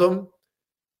around them.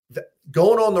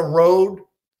 Going on the road,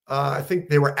 I think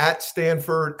they were at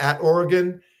Stanford, at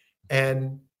Oregon,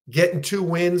 and getting 2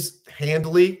 wins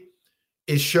handily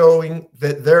is showing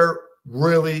that they're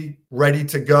really ready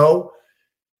to go.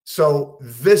 So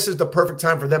this is the perfect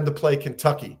time for them to play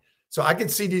Kentucky. So I can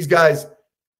see these guys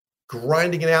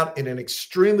grinding it out in an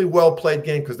extremely well-played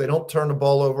game because they don't turn the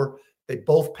ball over. They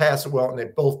both pass it well, and they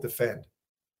both defend.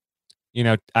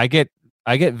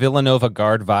 I get Villanova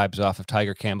guard vibes off of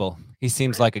Tiger Campbell. He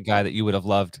seems like a guy that you would have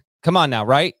loved. Come on now,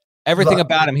 right? Everything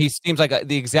about him, he seems like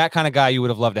the exact kind of guy you would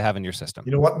have loved to have in your system.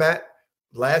 You know what, Matt?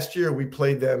 Last year we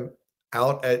played them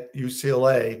out at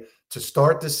UCLA to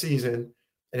start the season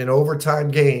in an overtime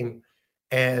game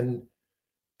and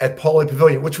at Pauley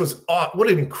Pavilion, which was what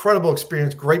an incredible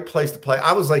experience. Great place to play.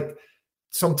 I was like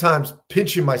sometimes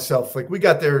pinching myself. Like we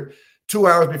got there 2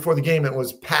 hours before the game and it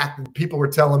was packed and people were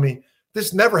telling me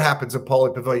this never happens at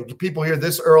Pauley Pavilion. People here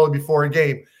this early before a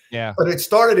game. Yeah. But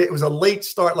it was a late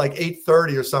start, like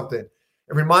 8:30 or something. It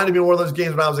reminded me of one of those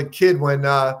games when I was a kid when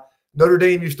Notre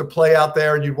Dame used to play out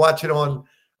there and you'd watch it on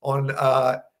on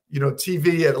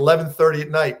TV at 11:30 at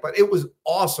night. But it was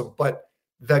awesome. But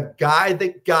the guy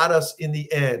that got us in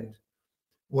the end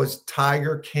was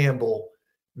Tiger Campbell,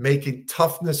 making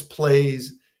toughness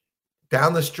plays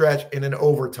down the stretch in an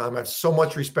overtime. I have so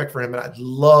much respect for him, and I'd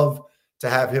love to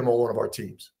have him on one of our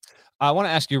teams. I want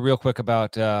to ask you real quick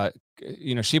about,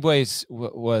 Sheboy's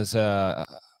was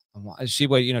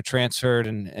Sheboy, transferred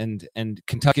and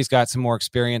Kentucky's got some more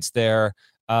experience there.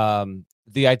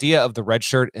 The idea of the red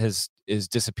shirt is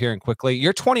disappearing quickly.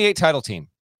 Your 28 title team,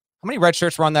 how many red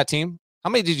shirts were on that team? How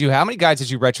many guys did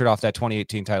you redshirt off that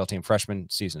 2018 title team freshman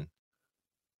season?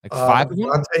 Like 5 of them?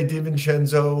 Dante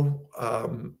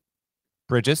DiVincenzo,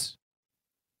 Bridges,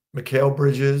 Mikal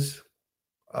Bridges,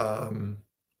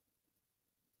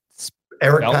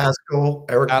 Eric Paschal.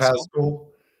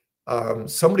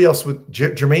 Somebody else with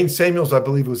Jermaine Samuels, I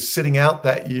believe, was sitting out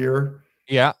that year.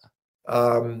 Yeah.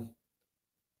 I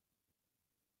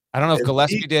don't know if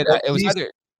Gillespie did. It was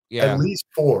either at least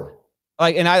 4.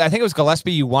 And I think it was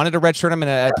Gillespie. You wanted to redshirt him, and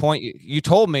at that point, you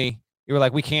told me, you were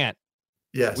like, "We can't.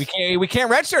 Yes, we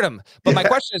can't redshirt him." But my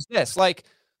question is this: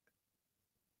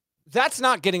 that's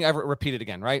not getting ever repeated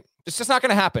again, right? It's just not going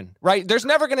to happen, right? There's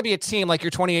never going to be a team like your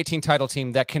 2018 title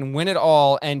team that can win it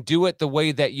all and do it the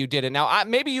way that you did it. Now,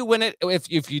 maybe you win it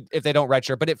if they don't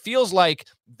redshirt, but it feels like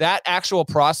that actual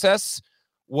process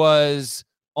was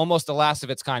almost the last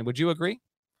of its kind. Would you agree?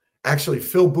 Actually,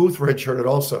 Phil Booth redshirted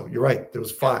also. You're right. There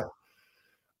was 5.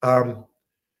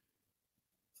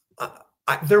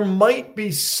 There might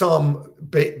be some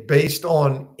based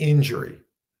on injury.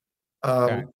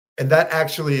 And that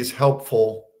actually is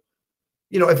helpful,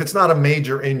 if it's not a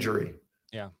major injury.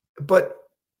 Yeah. But,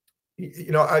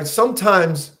 I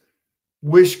sometimes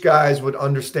wish guys would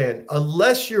understand,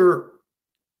 unless you're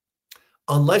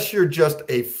just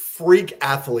a freak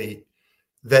athlete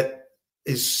that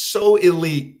is so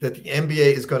elite that the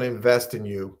NBA is going to invest in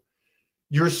you,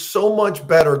 you're so much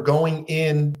better going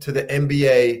into the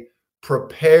NBA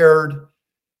prepared,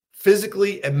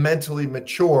 physically and mentally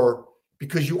mature,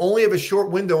 because you only have a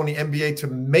short window in the NBA to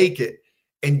make it.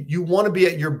 And you want to be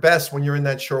at your best when you're in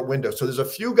that short window. So there's a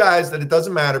few guys that it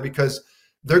doesn't matter because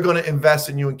they're going to invest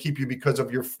in you and keep you because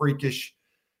of your freakish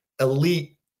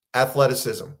elite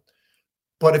athleticism.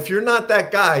 But if you're not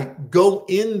that guy, go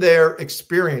in there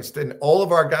experienced. And all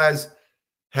of our guys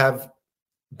have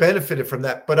benefited from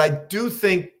that. But I do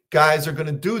think guys are going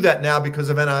to do that now because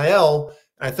of NIL.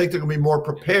 And I think they're going to be more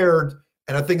prepared.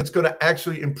 And I think it's going to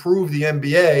actually improve the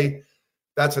NBA.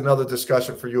 That's another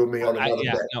discussion for you and me on another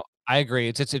day. No, I agree.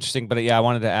 It's interesting. But I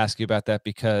wanted to ask you about that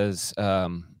because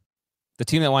the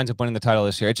team that winds up winning the title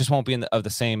this year, it just won't be of the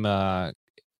same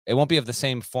it won't be of the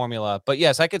same formula. But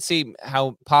yes, I could see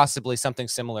how possibly something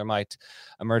similar might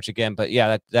emerge again. But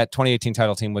yeah, that 2018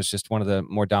 title team was just one of the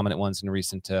more dominant ones in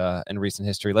recent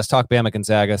history. Let's talk Bama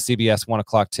Gonzaga. CBS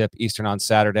 1:00 tip Eastern on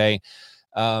Saturday.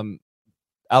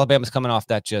 Alabama's coming off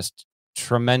that just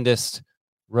tremendous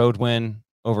road win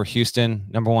over Houston,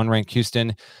 number 1 ranked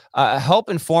Houston. Help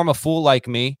inform a fool like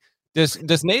me.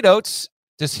 Does Nate Oates,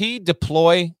 does he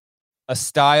deploy a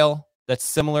style that's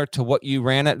similar to what you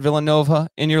ran at Villanova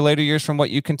in your later years from what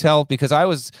you can tell?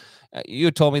 Because you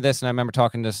had told me this, and I remember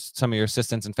talking to some of your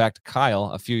assistants, in fact,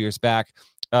 Kyle, a few years back.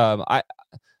 I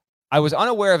was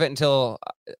unaware of it until,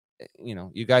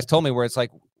 you guys told me, where it's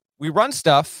like, we run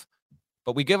stuff,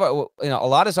 but we give, a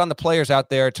lot is on the players out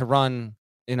there to run,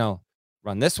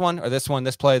 run this one or this one,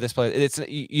 this play. It's,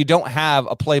 you don't have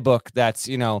a playbook that's,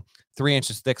 3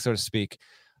 inches thick, so to speak.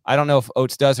 I don't know if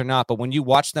Oates does or not, but when you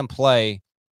watch them play,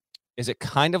 is it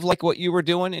kind of like what you were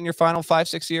doing in your final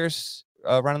 5-6 years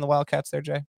running the Wildcats there,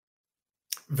 Jay?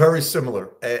 Very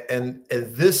similar. And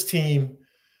this team,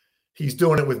 he's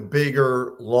doing it with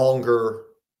bigger, longer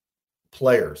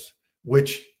players,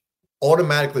 which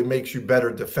automatically makes you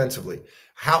better defensively.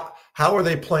 How are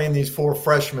they playing these 4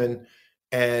 freshmen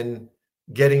and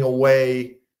getting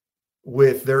away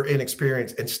with their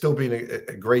inexperience and still being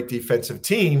a great defensive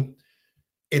team?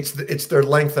 It's their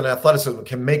length and athleticism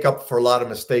can make up for a lot of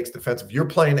mistakes defensively. You're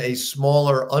playing a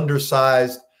smaller,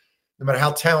 undersized, no matter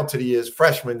how talented he is,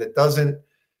 freshman that doesn't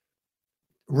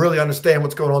really understand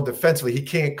what's going on defensively. He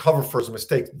can't cover for his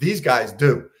mistakes. These guys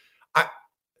do.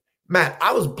 Matt,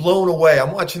 I was blown away.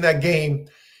 I'm watching that game.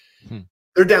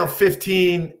 They're down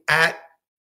 15 at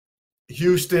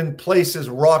Houston. Place is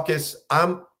raucous.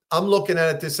 I'm looking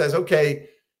at it. This says, okay,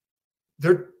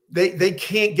 they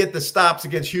can't get the stops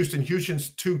against Houston.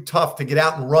 Houston's too tough to get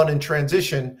out and run in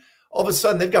transition. All of a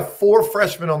sudden, they've got 4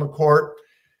 freshmen on the court.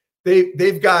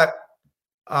 They've got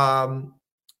Clowney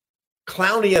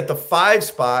at the 5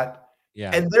 spot,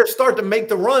 and they're starting to make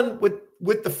the run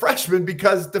with the freshmen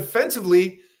because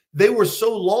defensively they were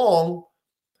so long,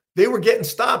 they were getting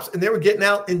stops and they were getting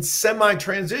out in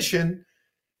semi-transition.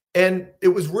 And it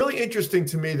was really interesting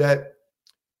to me that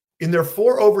in their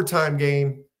 4 overtime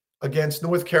game against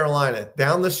North Carolina,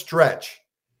 down the stretch,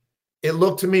 it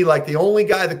looked to me like the only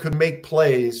guy that could make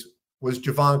plays was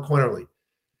Javon Quinterly.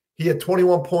 He had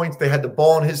 21 points. They had the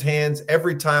ball in his hands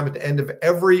every time at the end of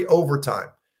every overtime.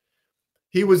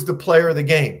 He was the player of the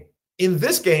game. In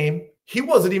this game, he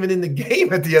wasn't even in the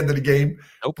game at the end of the game.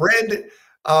 Nope.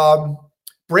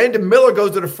 Brandon Miller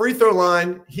goes to the free throw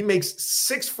line. He makes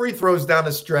 6 free throws down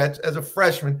the stretch as a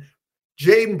freshman.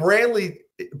 Jaden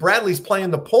Bradley's playing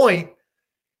the point.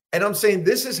 And I'm saying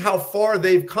this is how far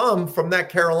they've come from that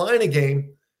Carolina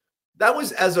game. That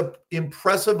was as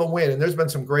impressive a win, and there's been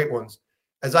some great ones,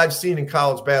 as I've seen in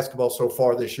college basketball so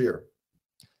far this year.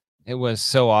 It was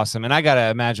so awesome. And I got to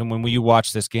imagine when you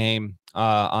watch this game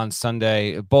on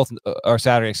Sunday, both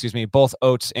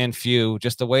Oates and Few,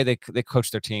 just the way they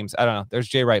coach their teams. I don't know. There's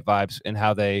Jay Wright vibes in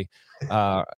how they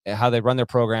run their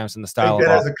programs and the style. Take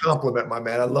that as a compliment, my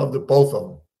man. I love the both of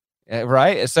them.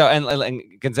 Right. So, and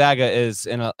Gonzaga is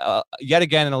in yet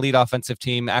again an elite offensive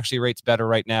team, actually rates better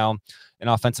right now in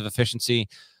offensive efficiency.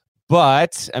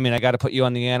 But I mean, I got to put you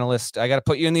in the analyst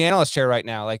chair right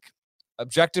now. Like,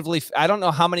 objectively, I don't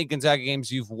know how many Gonzaga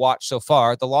games you've watched so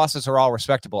far. The losses are all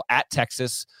respectable. At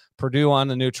Texas, Purdue on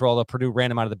the neutral, though Purdue ran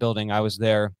them out of the building. I was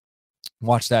there,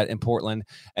 watched that in Portland,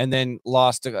 and then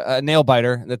lost a nail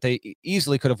biter that they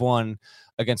easily could have won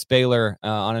against Baylor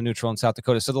on a neutral in South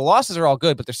Dakota. So the losses are all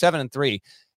good, but they're 7-3.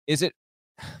 Is it,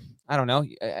 I don't know,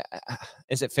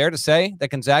 is it fair to say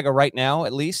that Gonzaga right now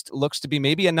at least looks to be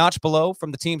maybe a notch below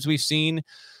from the teams we've seen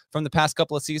from the past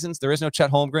couple of seasons? There is no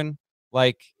Chet Holmgren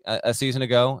like a season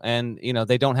ago, and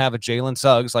they don't have a Jalen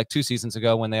Suggs like 2 seasons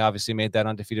ago when they obviously made that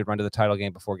undefeated run to the title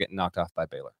game before getting knocked off by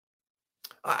Baylor.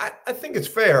 I think it's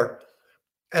fair,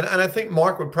 and I think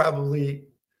Mark would probably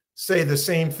say the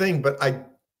same thing, but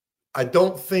I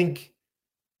don't think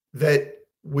that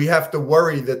we have to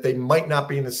worry that they might not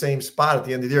be in the same spot at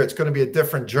the end of the year. It's going to be a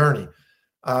different journey.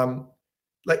 And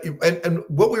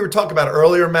what we were talking about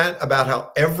earlier, Matt, about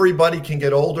how everybody can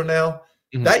get older now,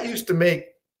 that used to make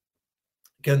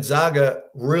Gonzaga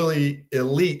really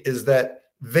elite, is that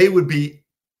they would be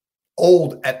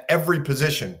old at every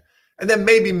position and then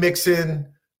maybe mix in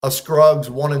a Scruggs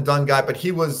one and done guy, but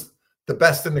he was the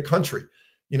best in the country,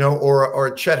 or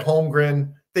a Chet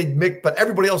Holmgren. They'd mix, but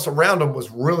everybody else around him was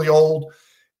really old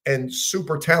and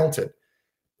super talented.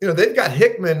 They've got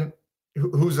Hickman,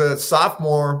 who's a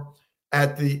sophomore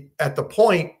at the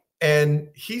point, and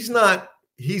he's not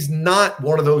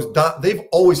one of those. They've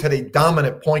always had a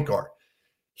dominant point guard.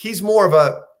 He's more of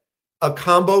a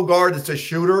combo guard that's a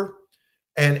shooter,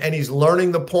 and he's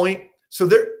learning the point. So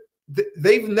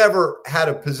they've never had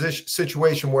a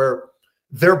situation where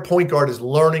their point guard is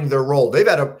learning their role. They've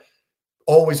had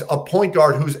always a point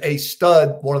guard who's a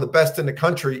stud, one of the best in the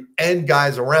country, and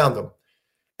guys around them.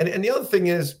 And the other thing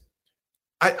is,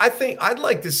 I think I'd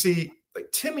like to see,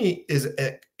 like, Timmy is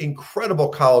an incredible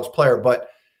college player, but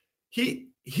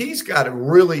he's got to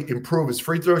really improve his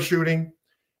free throw shooting,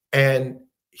 and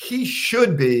he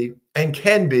should be and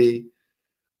can be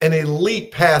an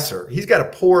elite passer. He's got a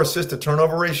poor assist to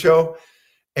turnover ratio,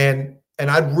 and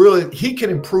he can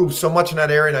improve so much in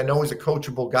that area. And I know he's a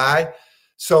coachable guy.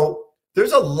 So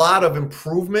there's a lot of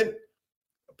improvement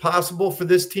possible for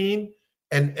this team.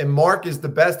 And Mark is the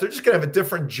best. They're just going to have a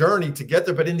different journey to get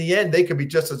there. But in the end, they could be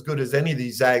just as good as any of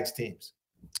these Zags teams.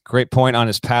 Great point on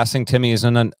his passing. Timmy is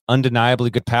an undeniably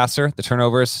good passer. The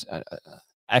turnovers,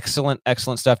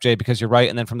 excellent stuff, Jay, because you're right.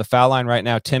 And then from the foul line right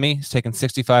now, Timmy has taken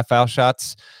 65 foul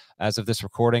shots as of this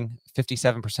recording,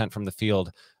 57% from the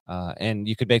field. And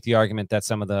you could make the argument that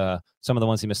some of the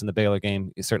ones he missed in the Baylor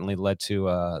game certainly led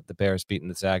to the Bears beating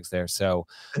the Zags there. So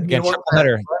again,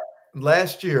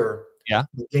 last year, yeah,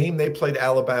 the game they played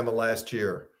Alabama last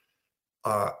year,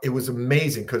 it was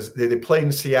amazing because they played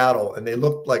in Seattle and they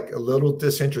looked like a little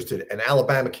disinterested, and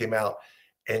Alabama came out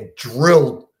and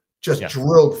drilled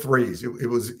threes.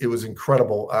 It was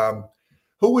incredible.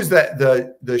 Who was that?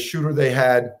 The shooter they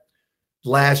had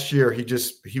last year?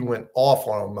 He went off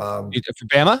on them. For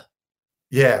Bama?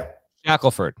 Yeah.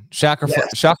 Shackelford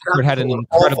had an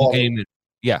incredible game.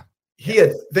 Yeah.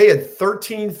 They had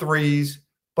 13 threes,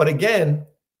 but again,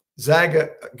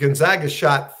 Gonzaga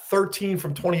shot 13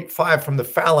 from 25 from the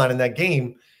foul line in that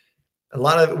game. A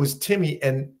lot of it was Timmy,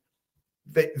 and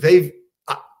they're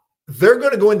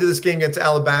going to go into this game against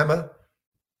Alabama.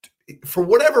 For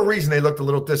whatever reason, they looked a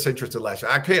little disinterested last year.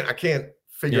 I can't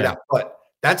figure it out, but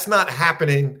that's not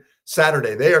happening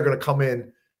Saturday. They are going to come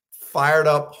in fired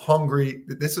up, hungry.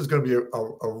 This is going to be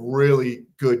a really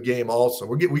good game. Also,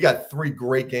 we got 3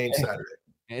 great games Saturday.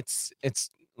 It's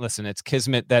listen, it's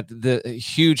kismet that the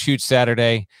huge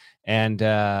Saturday, and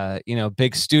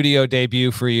big studio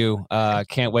debut for you.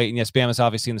 Can't wait. And yes, Bama's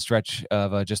obviously in the stretch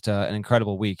of just an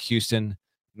incredible week. Houston,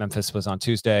 Memphis was on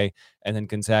Tuesday, and then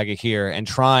Gonzaga here, and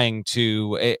trying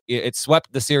to it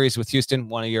swept the series with Houston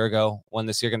one a year ago. One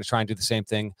this year, going to try and do the same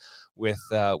thing with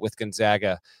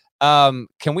Gonzaga.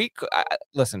 Can we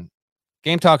listen?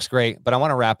 Game talk's great, but I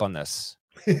want to wrap on this.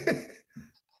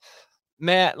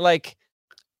 Man, like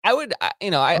I would,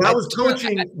 when I was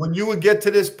coaching, when you would get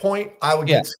to this point, I would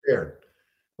get scared.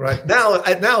 Right now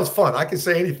it's fun. I can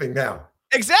say anything now.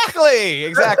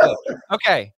 Exactly.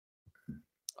 Okay.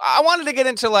 I wanted to get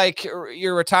into like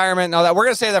your retirement and all that. We're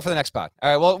going to say that for the next pod. All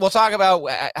right. We'll talk about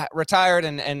retired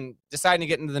and deciding to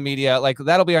get into the media. Like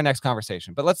that'll be our next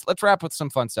conversation, but let's wrap with some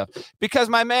fun stuff, because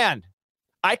my man,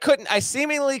 I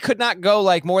seemingly could not go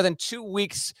like more than 2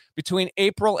 weeks between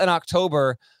April and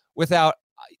October without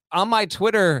on my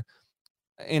Twitter,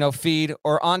 feed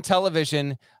or on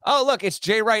television. Oh, look, it's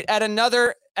Jay Wright at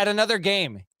another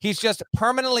game. He's just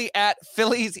permanently at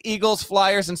Phillies, Eagles,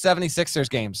 Flyers, and 76ers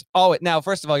games. Oh, now,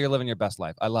 first of all, you're living your best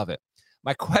life. I love it.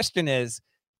 My question is,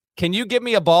 can you give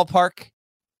me a ballpark?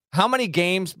 How many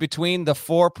games between the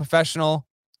 4 professional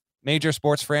major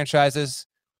sports franchises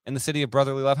in the city of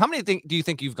brotherly love? How many do you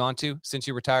think you've gone to since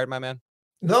you retired, my man?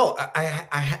 No,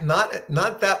 I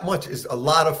not that much. Is a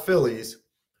lot of Phillies.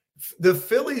 The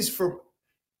Phillies, from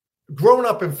growing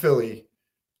up in Philly,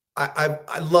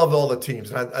 I love all the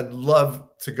teams. I'd love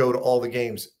to go to all the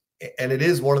games. And it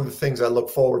is one of the things I look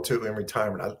forward to in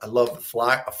retirement. I love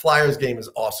the Flyers game is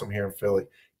awesome here in Philly.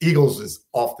 Eagles is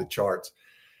off the charts.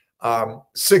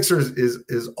 Sixers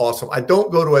is awesome. I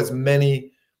don't go to as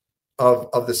many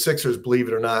of the Sixers, believe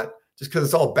it or not, just because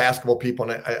it's all basketball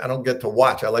people and I don't get to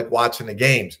watch. I like watching the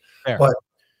games. Fair. But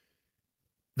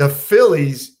the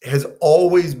Phillies has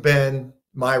always been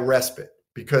my respite,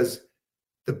 because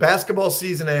the basketball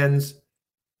season ends,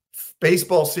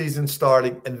 baseball season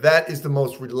starting, and that is the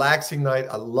most relaxing night.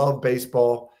 I love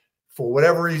baseball. For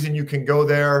whatever reason, you can go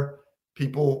there.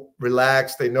 People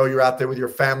relax. They know you're out there with your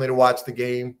family to watch the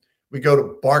game. We go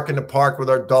to Bark in the Park with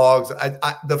our dogs.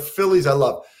 The Phillies I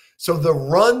love. So the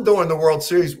run during the World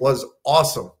Series was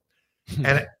awesome.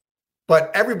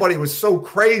 But everybody was so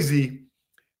crazy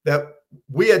that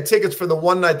we had tickets for the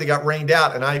one night that got rained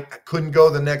out, and I couldn't go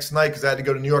the next night because I had to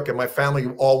go to New York, and my family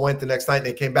all went the next night, and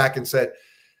they came back and said,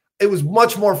 it was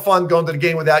much more fun going to the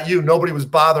game without you. Nobody was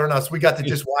bothering us. We got to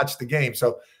just watch the game.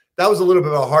 So that was a little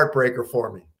bit of a heartbreaker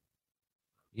for me.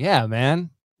 Yeah, man.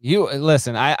 You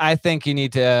listen, I think you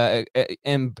need to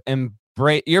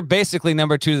embrace. You're basically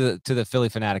number 2 to the Philly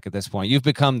fanatic at this point. You've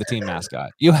become the team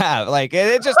mascot. You have, like,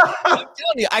 it just, I'm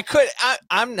telling you,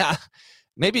 I'm not.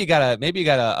 Maybe you got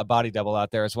a body double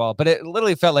out there as well, but it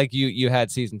literally felt like you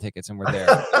had season tickets and were there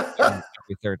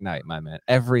every third night, my man.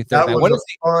 Every third night. What was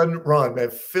a fun run, man.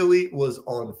 Philly was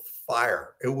on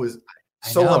fire. It was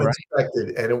so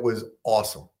unexpected, and it was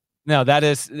awesome. No,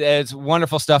 it's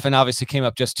wonderful stuff, and obviously came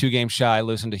up just 2 games shy,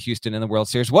 losing to Houston in the World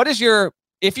Series. What is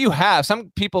if you have,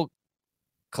 some people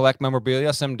collect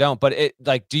memorabilia, some don't, but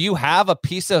do you have a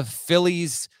piece of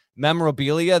Phillies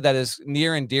memorabilia that is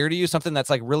near and dear to you, something that's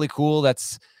like really cool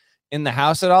that's in the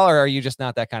house at all, or are you just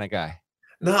not that kind of guy?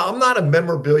 No, I'm not a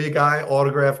memorabilia guy,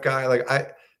 autograph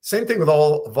guy. Same thing with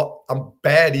I'm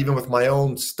bad even with my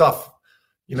own stuff.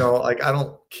 Like I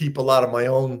don't keep a lot of my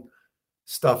own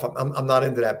stuff. I'm not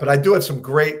into that, but I do have some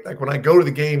great, like when I go to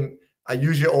the game, I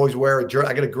usually always wear a jersey.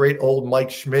 I got a great old Mike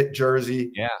Schmidt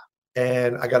jersey. Yeah.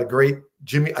 And I got a great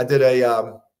I did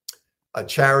a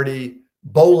charity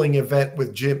bowling event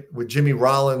with Jimmy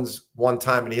Rollins one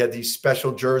time, and he had these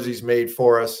special jerseys made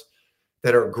for us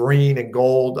that are green and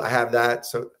gold. I have that.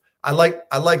 So I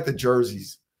like the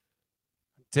jerseys.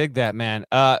 Dig that, man.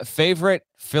 Favorite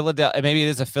Philadelphia, maybe it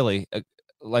is a Philly.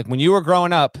 Like when you were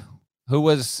growing up, who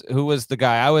was the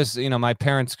guy? I was, my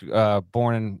parents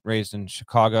born and raised in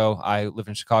Chicago. I lived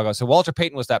in Chicago. So Walter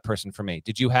Payton was that person for me.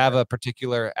 Did you have a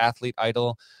particular athlete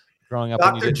idol growing up?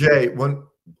 Dr. J, when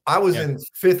I was in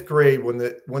 5th grade, when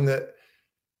the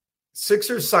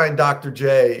Sixers signed Dr.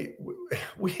 J,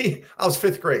 I was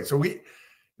 5th grade. So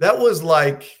that was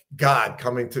like God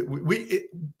coming to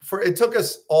it took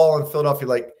us all in Philadelphia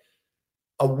like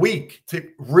a week to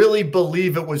really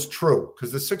believe it was true,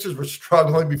 because the Sixers were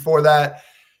struggling before that.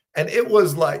 And it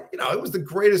was like, it was the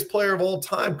greatest player of all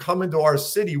time coming to our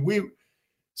city.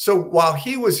 So while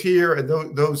he was here and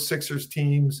those Sixers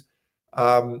teams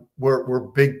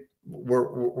were big,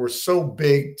 were so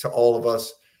big to all of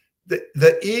us.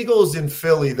 The Eagles in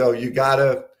Philly, though, you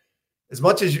gotta as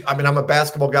much as I'm a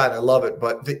basketball guy and I love it,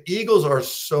 but the Eagles are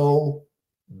so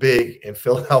big in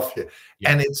Philadelphia.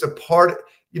 Yeah. And it's a part,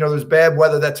 there's bad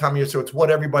weather that time of year. So it's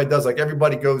what everybody does. Like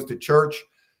everybody goes to church,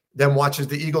 then watches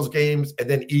the Eagles games, and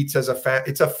then eats as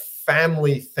it's a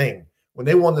family thing. When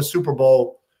they won the Super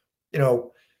Bowl,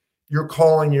 I'm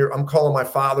calling my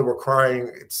father, we're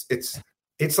crying.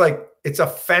 It's like, it's a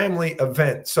family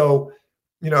event. So,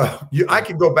 I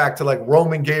can go back to like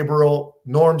Roman Gabriel,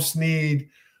 Norm Snead,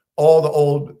 all the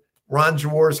old Ron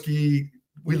Jaworski.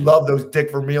 We love those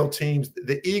Dick Vermeil teams.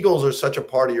 The Eagles are such a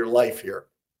part of your life here.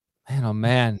 Man, oh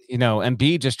man,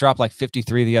 Embiid just dropped like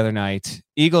 53 the other night.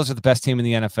 Eagles are the best team in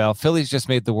the NFL. Phillies just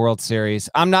made the World Series.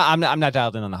 I'm not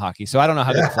dialed in on the hockey, so I don't know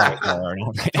how good the Flyers are.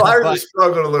 Flyers are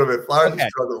struggling a little bit. But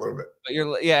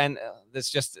and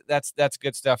that's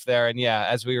good stuff there. And yeah,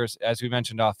 as we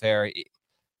mentioned off air,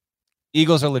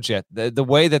 Eagles are legit. The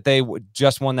way that they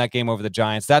just won that game over the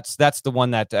Giants, that's the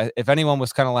one that if anyone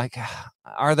was kind of like,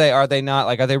 are they not?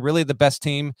 Like, are they really the best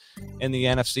team in the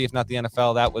NFC, if not the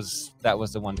NFL? That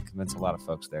was the one to convince a lot of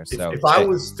folks there. So if I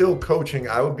was still coaching,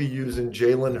 I would be using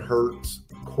Jalen Hurts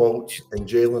quotes and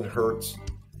Jalen Hurts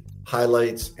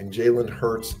highlights and Jalen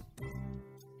Hurts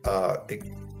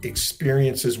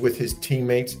experiences with his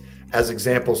teammates as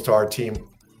examples to our team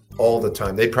all the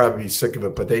time. They'd probably be sick of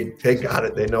it, but they got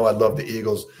it. They know I love the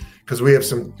Eagles because we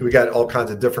got all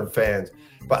kinds of different fans.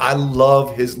 But I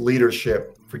love his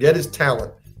leadership. Forget his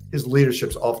talent. His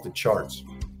leadership's off the charts.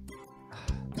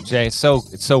 Jay, it's so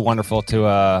wonderful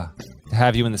to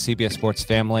have you in the CBS Sports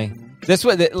family.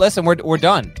 Listen, we're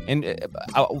done. And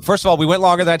first of all, we went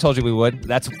longer than I told you we would.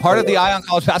 That's part of the Eye on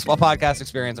College Basketball podcast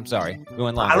experience. I'm sorry, we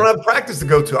went longer. I don't have practice to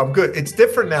go to. I'm good. It's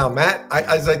different now, Matt.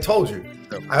 As I told you,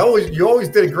 you always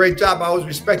did a great job. I always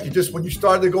respect you. Just when you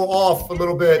started to go off a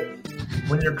little bit,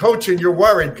 when you're coaching, you're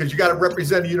worried because you got to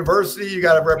represent a university, you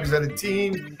got to represent a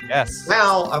team. Yes.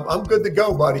 Now I'm good to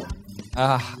go, buddy.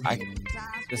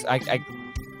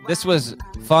 This was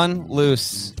fun,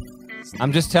 loose.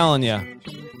 I'm just telling you.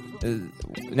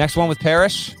 Next one with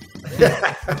Parrish.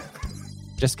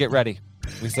 Just get ready.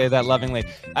 We say that lovingly.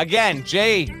 Again,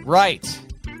 Jay Wright,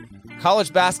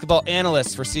 college basketball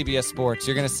analyst for CBS Sports.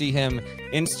 You're going to see him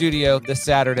in studio this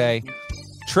Saturday.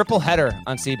 Triple header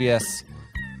on CBS.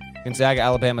 Gonzaga,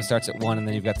 Alabama starts at 1, and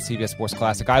then you've got the CBS Sports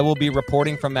Classic. I will be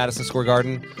reporting from Madison Square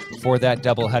Garden for that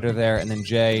doubleheader there, and then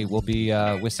Jay will be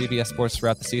with CBS Sports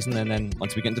throughout the season, and then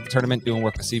once we get into the tournament, doing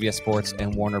work with CBS Sports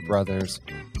and Warner Brothers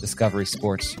Discovery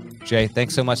Sports. Jay,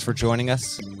 thanks so much for joining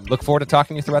us. Look forward to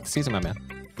talking to you throughout the season, my man.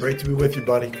 Great to be with you,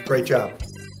 buddy. Great job.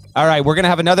 All right, we're going to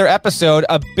have another episode,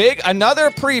 another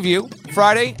preview.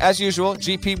 Friday, as usual,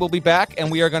 GP will be back,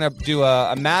 and we are going to do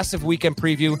a massive weekend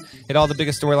preview, hit all the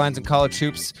biggest storylines in college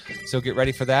hoops. So get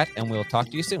ready for that, and we'll talk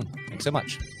to you soon. Thanks so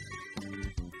much.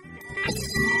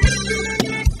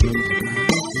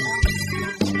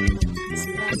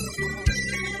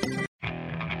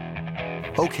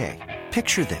 Okay,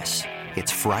 picture this.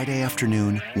 It's Friday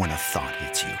afternoon when a thought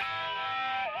hits you.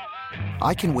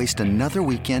 I can waste another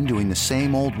weekend doing the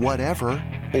same old whatever,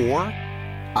 or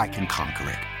I can conquer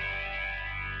it.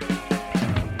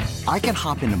 I can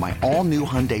hop into my all-new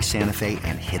Hyundai Santa Fe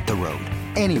and hit the road.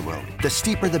 Any road. The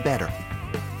steeper, the better.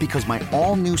 Because my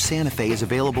all-new Santa Fe is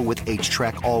available with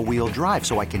H-Track all-wheel drive,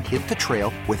 so I can hit the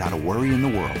trail without a worry in the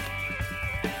world.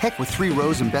 Heck, with 3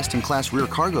 rows and best-in-class rear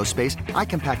cargo space, I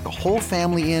can pack the whole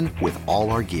family in with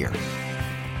all our gear.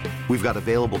 We've got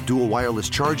available dual wireless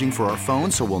charging for our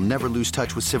phones, so we'll never lose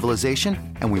touch with civilization,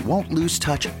 and we won't lose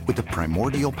touch with the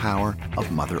primordial power of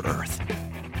Mother Earth.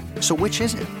 So which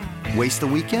is it? Waste the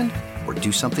weekend or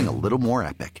do something a little more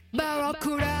epic?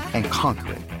 And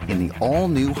conquer it in the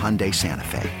all-new Hyundai Santa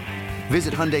Fe.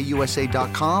 Visit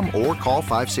HyundaiUSA.com or call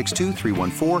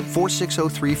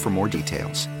 562-314-4603 for more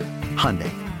details. Hyundai,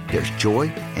 there's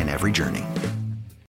joy in every journey.